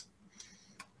region.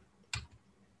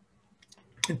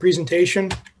 In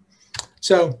presentation.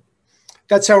 So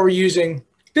that's how we're using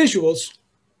visuals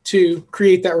to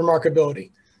create that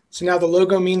remarkability. So now the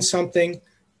logo means something.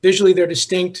 Visually, they're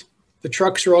distinct. The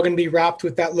trucks are all going to be wrapped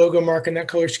with that logo mark and that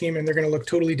color scheme, and they're going to look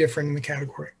totally different in the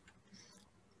category.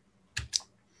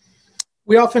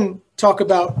 We often talk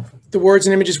about the words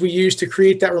and images we use to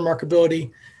create that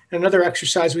remarkability. And another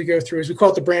exercise we go through is we call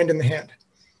it the brand in the hand.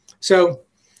 So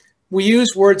we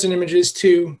use words and images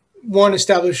to, one,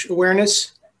 establish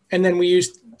awareness, and then we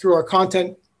use through our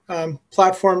content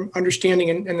platform understanding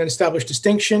and then establish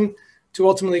distinction to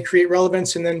ultimately create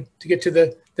relevance, and then to get to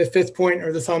the 5th point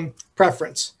or the thumb,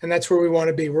 preference. And that's where we want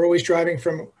to be. We're always driving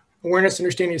from awareness,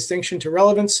 understanding, distinction to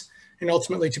relevance, and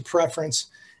ultimately to preference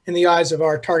in the eyes of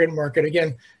our target market.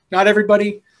 Again, not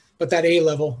everybody, but that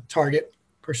A-level target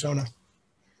persona.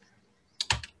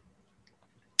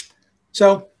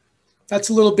 So that's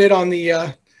a little bit on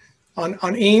the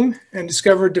on AIM and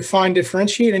discover, define,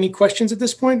 differentiate. Any questions at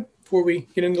this point before we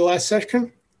get into the last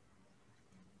section?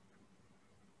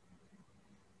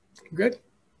 Good.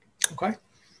 Okay.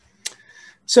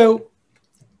 So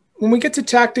when we get to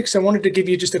tactics, I wanted to give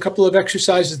you just a couple of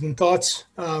exercises and thoughts.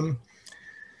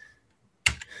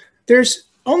 There's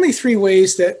only 3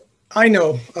 ways that I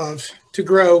know of to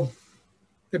grow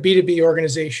a B2B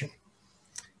organization.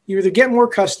 You either get more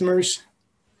customers,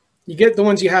 you get the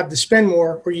ones you have to spend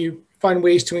more, or you find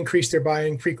ways to increase their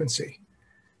buying frequency.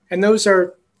 And those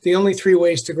are the only 3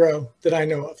 ways to grow that I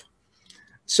know of.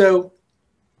 So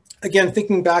again,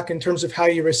 thinking back in terms of how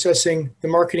you're assessing the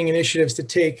marketing initiatives to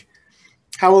take,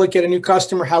 how will it get a new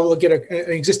customer? How will it get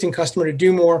an existing customer to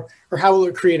do more? Or how will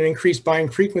it create an increased buying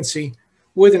frequency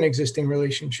with an existing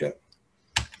relationship?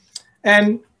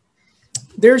 And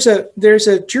there's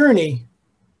a journey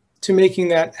to making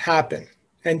that happen.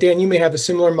 And Dan, you may have a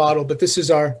similar model, but this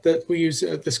is we use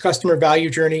this customer value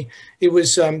journey. It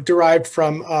was derived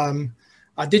from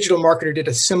a digital marketer did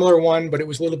a similar one, but it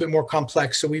was a little bit more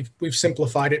complex. So we've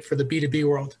simplified it for the B2B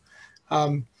world.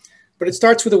 But it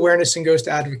starts with awareness and goes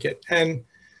to advocate. And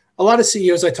a lot of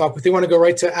CEOs I talk with, they want to go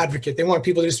right to advocate. They want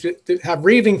people to have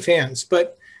raving fans,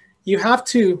 but you have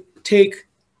to take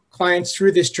clients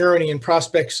through this journey and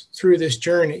prospects through this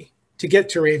journey to get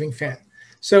to raving fan.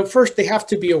 So first, they have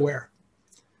to be aware.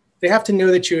 They have to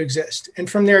know that you exist. And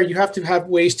from there, you have to have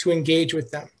ways to engage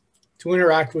with them, to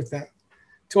interact with them,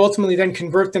 to ultimately then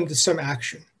convert them to some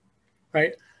action,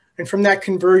 right? And from that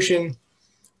conversion,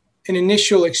 an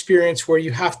initial experience where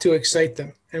you have to excite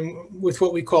them, and with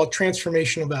what we call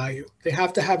transformational value. They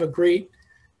have to have a great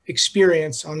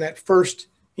experience on that first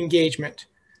engagement.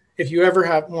 If you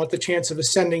ever want the chance of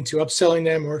ascending to upselling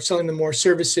them or selling them more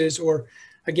services, or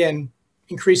again,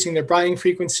 increasing their buying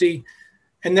frequency,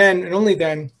 and then, and only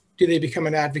then, do they become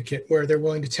an advocate where they're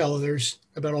willing to tell others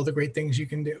about all the great things you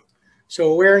can do.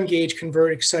 So aware, engage,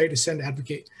 convert, excite, ascend,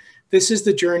 advocate. This is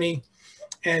the journey,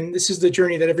 and this is the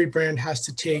journey that every brand has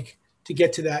to take to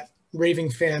get to that raving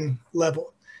fan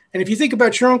level. And if you think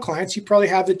about your own clients, you probably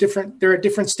have there are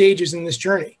different stages in this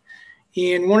journey.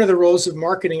 And one of the roles of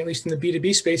marketing, at least in the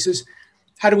B2B space, is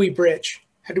how do we bridge?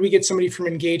 How do we get somebody from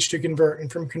engage to convert, and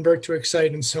from convert to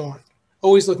excite, and so on?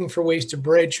 Always looking for ways to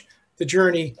bridge the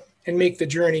journey and make the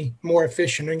journey more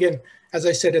efficient. And again, as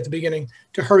I said at the beginning,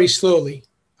 to hurry slowly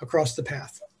across the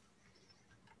path.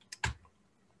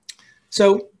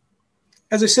 So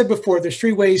as I said before, there's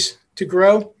 3 ways to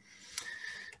grow.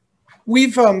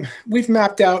 We've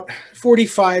mapped out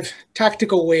 45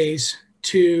 tactical ways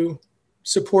to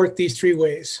support these 3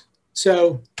 ways.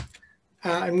 So,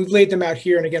 and we've laid them out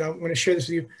here. And again, I'm going to share this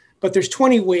with you, but there's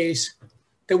 20 ways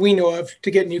that we know of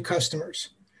to get new customers.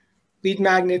 Lead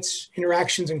magnets,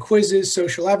 interactions and quizzes,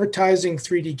 social advertising,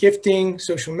 3D gifting,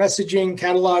 social messaging,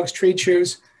 catalogs, trade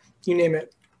shows, you name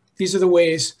it. These are the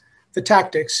ways, the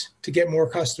tactics to get more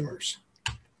customers.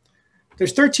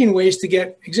 There's 13 ways to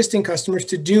get existing customers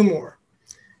to do more.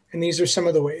 And these are some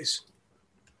of the ways.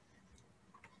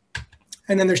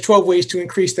 And then there's 12 ways to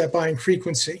increase that buying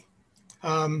frequency,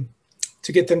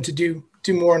 to get them to do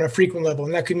more on a frequent level.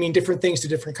 And that could mean different things to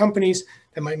different companies.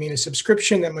 That might mean a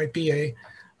subscription. That might be a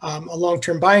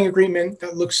long-term buying agreement.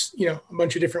 That looks, a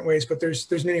bunch of different ways, but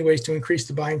there's many ways to increase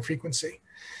the buying frequency.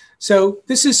 So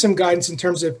this is some guidance in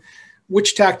terms of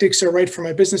which tactics are right for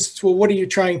my business. Well, what are you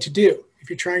trying to do? If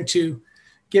you're trying to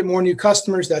get more new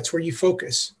customers, that's where you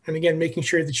focus. And again, making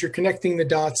sure that you're connecting the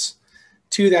dots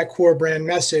to that core brand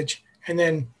message, and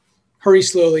then hurry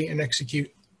slowly and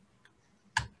execute.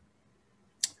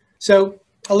 So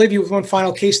I'll leave you with one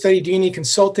final case study, D&E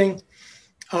Consulting.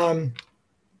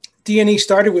 D&E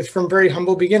started from very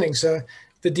humble beginnings.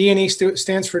 The D&E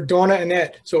stands for Donna and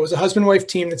Ed. So it was a husband-wife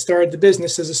team that started the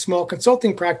business as a small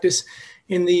consulting practice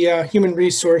in the human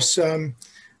resource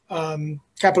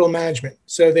capital management.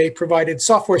 So they provided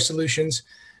software solutions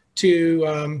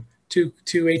to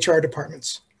HR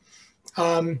departments.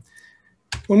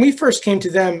 When we first came to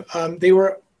them,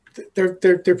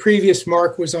 their previous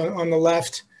mark was on the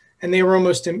left, and they were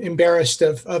almost embarrassed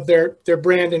of their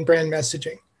brand and brand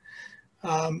messaging.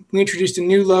 We introduced a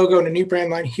new logo and a new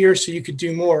brand line here so you could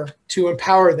do more to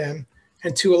empower them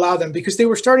and to allow them, because they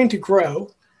were starting to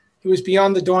grow. It was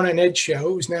beyond the Donna and Ed show.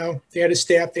 It was now, they had a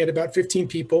staff, they had about 15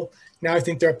 people. Now I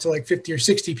think they're up to like 50 or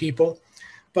 60 people.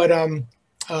 But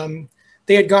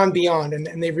they had gone beyond,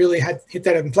 and they really had hit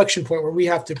that inflection point where we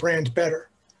have to brand better.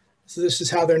 So this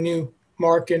is how their new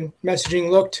mark and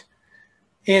messaging looked.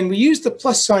 And we used the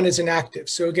plus sign as an active.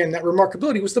 So again, that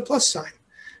remarkability was the plus sign.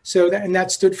 So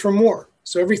that stood for more.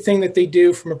 So everything that they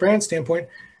do from a brand standpoint,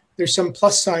 there's some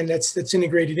plus sign that's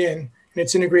integrated in, and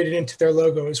it's integrated into their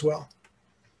logo as well.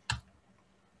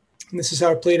 And this is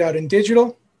how it played out in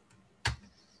digital,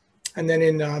 and then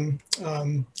in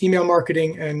email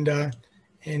marketing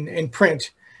and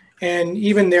print. And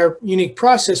even their unique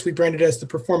process, we branded as the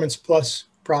Performance Plus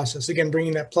process. Again,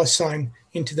 bringing that plus sign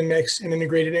into the mix and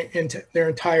integrated it into their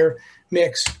entire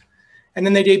mix. And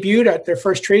then they debuted at their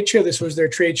first trade show. This was their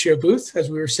trade show booth as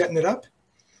we were setting it up.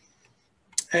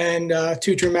 And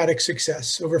to dramatic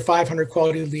success, over 500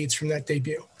 quality leads from that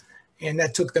debut. And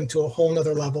that took them to a whole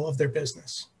nother level of their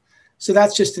business. So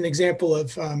that's just an example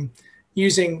of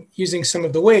using some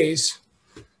of the ways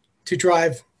to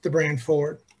drive the brand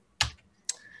forward.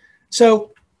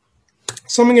 So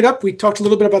summing it up, we talked a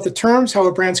little bit about the terms, how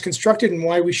a brand's constructed and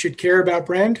why we should care about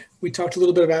brand. We talked a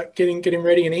little bit about getting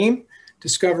ready and aim,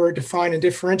 discover, define, and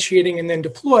differentiating, and then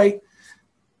deploy.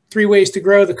 3 ways to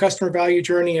grow, the customer value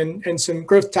journey, and some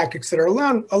growth tactics that are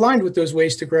aligned with those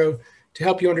ways to grow to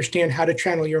help you understand how to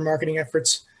channel your marketing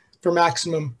efforts for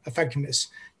maximum effectiveness.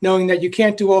 Knowing that you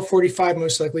can't do all 45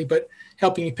 most likely, but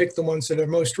helping you pick the ones that are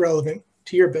most relevant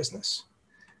to your business.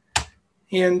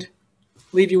 And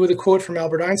leave you with a quote from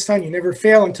Albert Einstein: you never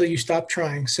fail until you stop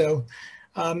trying. So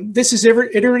this is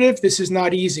iterative. This is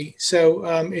not easy. So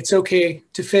it's okay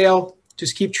to fail.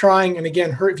 Just keep trying. And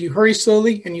again, if you hurry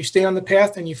slowly and you stay on the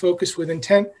path and you focus with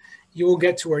intent, you will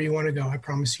get to where you want to go. I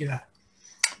promise you that.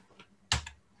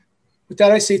 With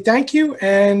that, I say thank you.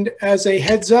 And as a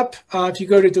heads up, if you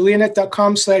go to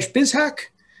delianet.com/bizhack,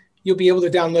 you'll be able to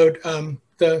download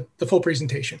the full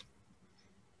presentation.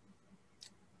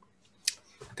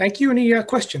 Thank you. Any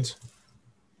questions?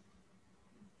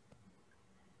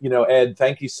 Ed,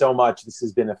 thank you so much. This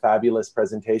has been a fabulous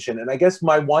presentation. And I guess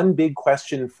my one big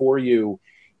question for you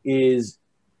is,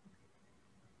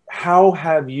 how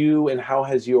have you and how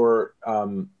have your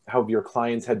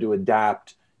clients had to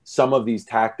adapt some of these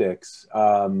tactics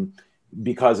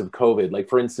because of COVID? Like,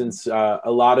 for instance, a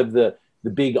lot of the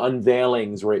big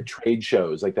unveilings were at trade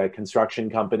shows, like that construction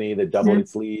company that doubled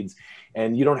its leads,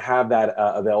 and you don't have that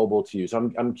available to you.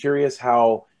 So I'm curious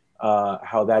how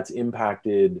that's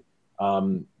impacted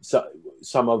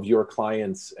some of your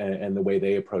clients and the way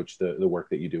they approach the work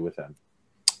that you do with them.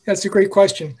 That's a great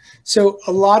question. So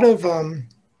a lot of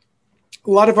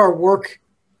our work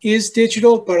is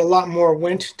digital, but a lot more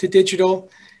went to digital.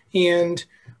 And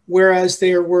whereas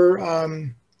there were,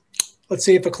 let's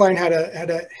say if a client had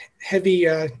a heavy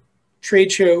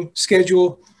trade show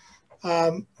schedule,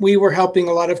 We were helping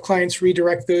a lot of clients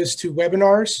redirect those to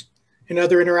webinars and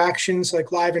other interactions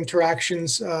like live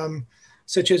interactions,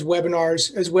 such as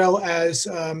webinars, as well as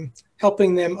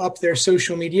helping them up their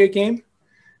social media game.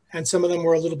 And some of them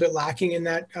were a little bit lacking in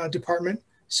that department.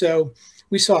 So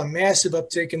we saw a massive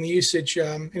uptick in the usage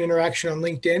and interaction on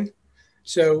LinkedIn.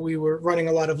 So we were running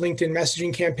a lot of LinkedIn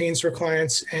messaging campaigns for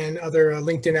clients and other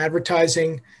LinkedIn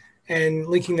advertising and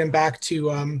linking them back to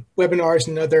webinars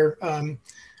and other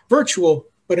virtual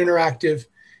but interactive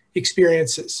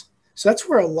experiences. So that's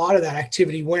where a lot of that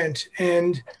activity went.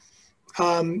 And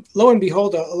lo and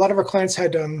behold, a lot of our clients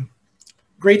had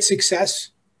great success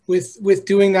with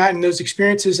doing that and those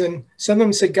experiences. And some of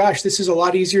them said, gosh, this is a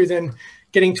lot easier than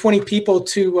getting 20 people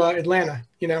to Atlanta,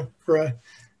 for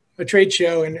a trade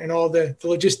show and all the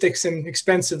logistics and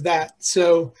expense of that.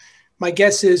 So my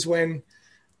guess is when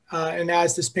and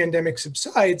as this pandemic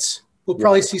subsides, we'll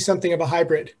probably see something of a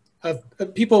hybrid of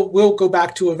people will go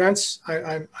back to events.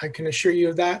 I can assure you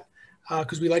of that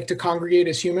because we like to congregate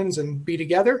as humans and be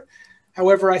together.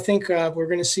 However, I think we're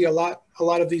going to see a lot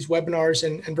of these webinars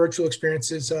and virtual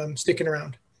experiences sticking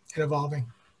around and evolving.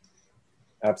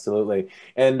 Absolutely.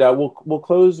 And we'll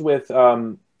close with,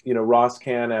 Ross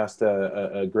Can asked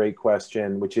a great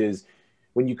question, which is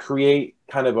when you create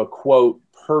kind of a quote,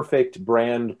 perfect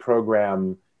brand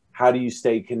program, how do you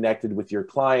stay connected with your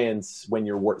clients when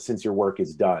since your work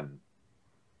is done?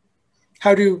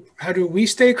 How do we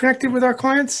stay connected with our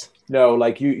clients? No,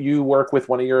 like you work with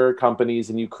one of your companies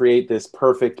and you create this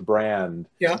perfect brand.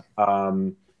 Yeah.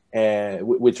 And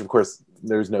which of course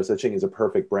there's no such thing as a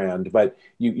perfect brand, but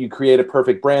you create a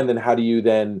perfect brand. Then how do you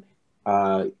then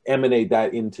emanate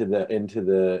that into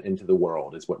the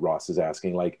world is what Ross is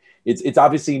asking. Like it's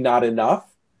obviously not enough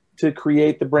to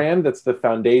create the brand. That's the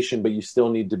foundation, but you still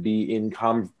need to be in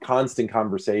constant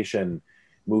conversation,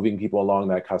 moving people along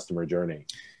that customer journey.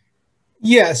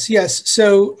 Yes.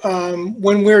 So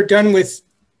when we're done with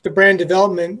the brand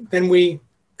development, then we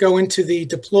go into the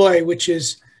deploy, which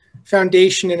is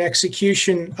foundation and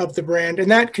execution of the brand. And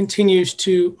that continues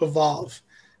to evolve.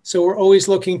 So we're always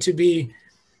looking to be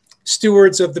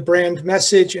stewards of the brand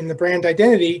message and the brand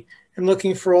identity and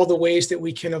looking for all the ways that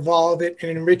we can evolve it and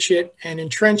enrich it and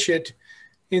entrench it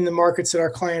in the markets that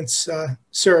our clients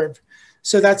serve.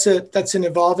 So that's an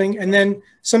evolving. And then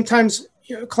sometimes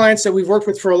clients that we've worked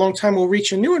with for a long time will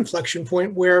reach a new inflection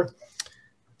point where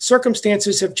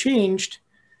circumstances have changed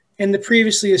and the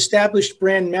previously established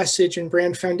brand message and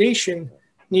brand foundation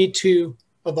need to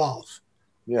evolve.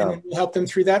 Yeah. And we'll help them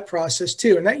through that process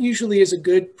too. And that usually is a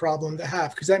good problem to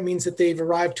have because that means that they've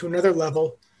arrived to another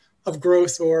level of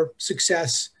growth or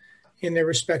success in their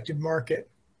respective market.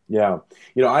 Yeah.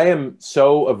 I am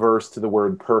so averse to the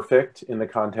word perfect in the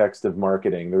context of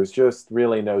marketing. There's just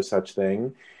really no such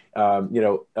thing.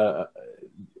 The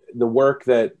work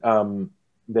that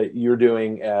you're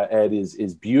doing, Ed,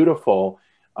 is beautiful,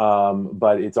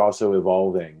 but it's also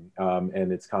evolving,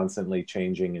 and it's constantly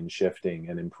changing and shifting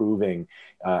and improving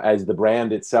as the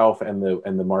brand itself and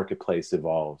the marketplace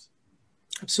evolves.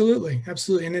 Absolutely,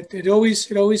 and it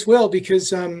always will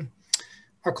because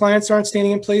our clients aren't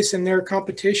standing in place, and their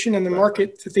competition and the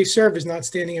market that they serve is not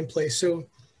standing in place. So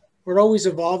we're always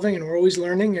evolving, and we're always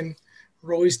learning, and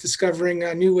we're always discovering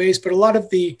new ways. But a lot of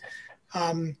the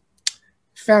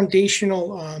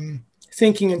foundational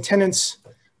thinking and tenets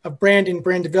of brand and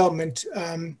brand development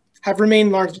have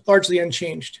remained largely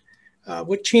unchanged.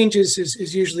 What changes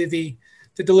is usually the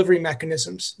delivery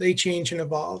mechanisms. They change and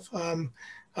evolve.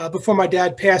 Before my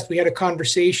dad passed, we had a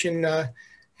conversation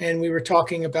and we were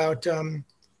talking about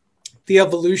the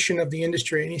evolution of the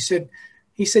industry. And he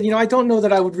said, I don't know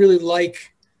that I would really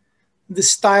like the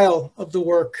style of the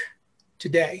work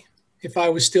today if I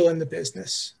was still in the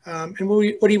business. And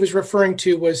what he was referring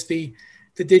to was the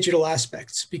digital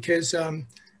aspects, because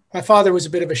my father was a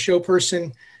bit of a show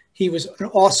person. He was an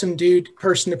awesome dude,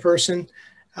 person to person,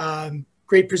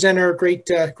 great presenter, great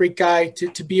guy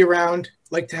to be around,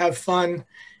 like to have fun,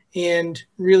 and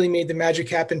really made the magic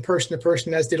happen person to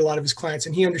person, as did a lot of his clients.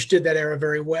 And he understood that era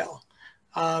very well.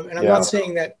 And I'm not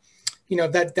saying that,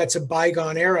 that's a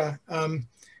bygone era.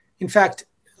 In fact,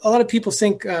 a lot of people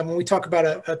think when we talk about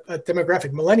a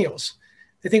demographic, millennials,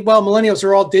 they think, well, millennials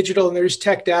are all digital and they're just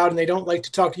teched out and they don't like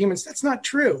to talk to humans. That's not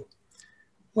true.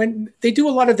 When they do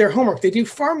a lot of their homework, they do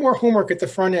far more homework at the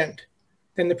front end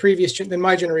than than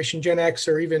my generation, Gen X,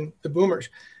 or even the boomers.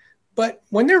 But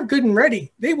when they're good and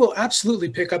ready, they will absolutely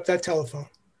pick up that telephone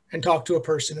and talk to a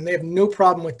person, and they have no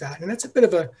problem with that. And that's a bit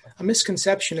of a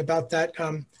misconception about that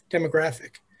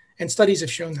demographic, and studies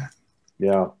have shown that.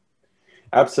 Yeah.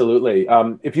 Absolutely.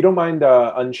 If you don't mind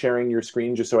unsharing your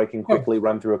screen, just so I can quickly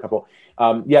run through a couple.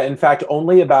 Yeah, in fact,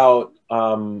 only about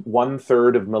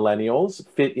 1/3 of millennials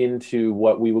fit into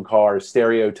what we would call our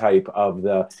stereotype of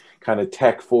the kind of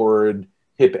tech forward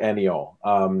hip ennial.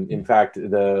 In fact,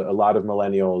 a lot of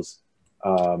millennials,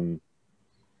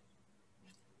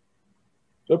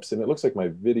 oops, and it looks like my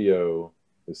video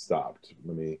is stopped.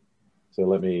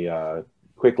 Let me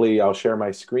quickly, I'll share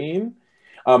my screen.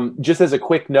 Just as a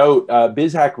quick note,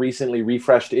 BizHack recently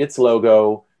refreshed its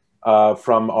logo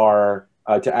from our,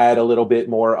 to add a little bit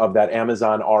more of that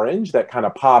Amazon orange, that kind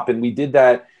of pop. And we did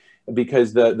that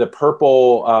because the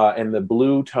purple and the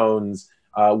blue tones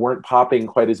weren't popping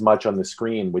quite as much on the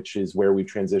screen, which is where we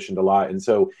transitioned a lot. And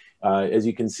so as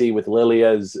you can see with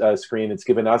Lilia's screen, it's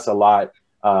given us a lot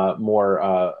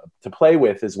more to play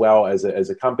with as well as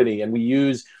a company. And we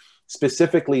use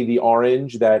specifically the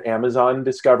orange that Amazon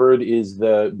discovered is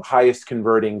the highest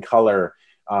converting color.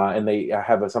 And they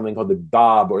have something called the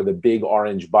Bob, or the big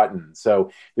orange button.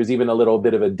 So there's even a little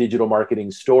bit of a digital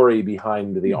marketing story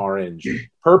behind the orange.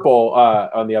 Purple,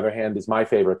 on the other hand, is my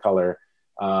favorite color.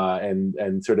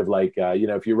 And sort of like, you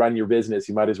know, if you run your business,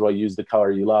 you might as well use the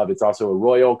color you love. It's also a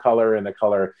royal color and a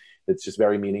color that's just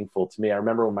very meaningful to me. I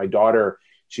remember when my daughter,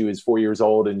 she was 4 years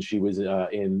old and she was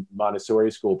in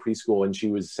Montessori school, preschool, and she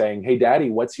was saying, "Hey, Daddy,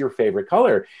 what's your favorite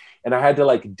color?" And I had to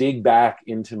like dig back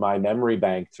into my memory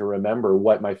bank to remember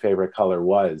what my favorite color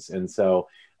was. And so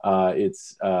it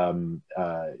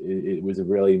was a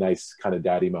really nice kind of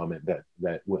daddy moment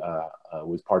that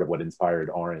was part of what inspired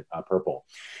orange, purple.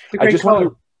 I just want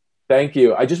to thank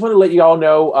you. I just want to let you all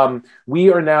know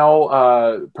we are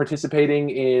now participating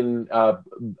in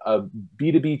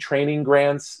B2B training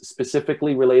grants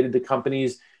specifically related to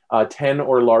companies 10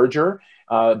 or larger,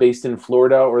 based in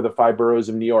Florida or the 5 boroughs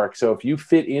of New York. So if you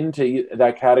fit into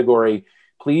that category,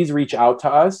 please reach out to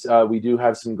us. We do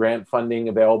have some grant funding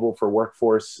available for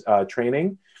workforce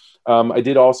training. I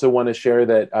did also want to share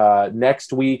that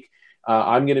next week,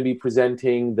 I'm going to be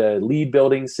presenting the lead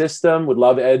building system. Would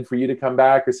love, Ed, for you to come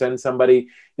back or send somebody.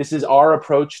 This is our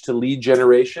approach to lead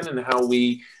generation and how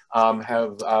we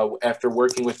have, after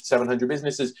working with 700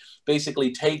 businesses,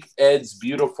 basically take Ed's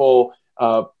beautiful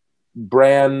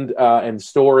brand and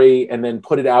story and then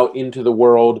put it out into the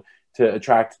world to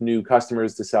attract new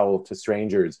customers to sell to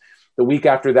strangers. The week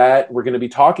after that, we're going to be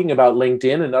talking about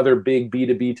LinkedIn, another big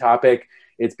B2B topic.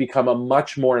 It's become a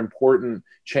much more important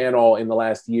channel in the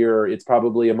last year. It's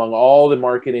probably among all the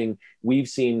marketing we've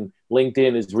seen,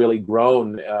 LinkedIn has really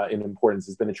grown in importance.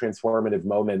 It's been a transformative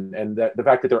moment. And the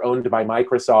fact that they're owned by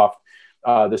Microsoft,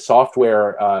 the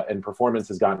software and performance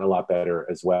has gotten a lot better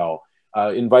as well.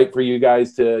 Invite for you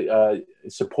guys to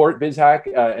support BizHack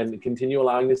and continue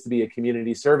allowing this to be a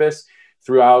community service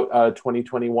throughout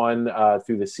 2021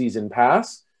 through the season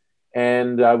pass.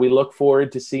 And we look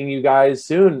forward to seeing you guys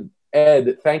soon.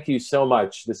 Ed, thank you so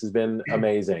much. This has been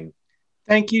amazing.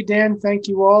 Thank you, Dan. Thank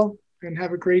you all, and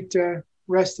have a great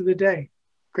rest of the day.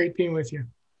 Great being with you.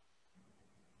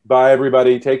 Bye,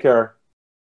 everybody. Take care.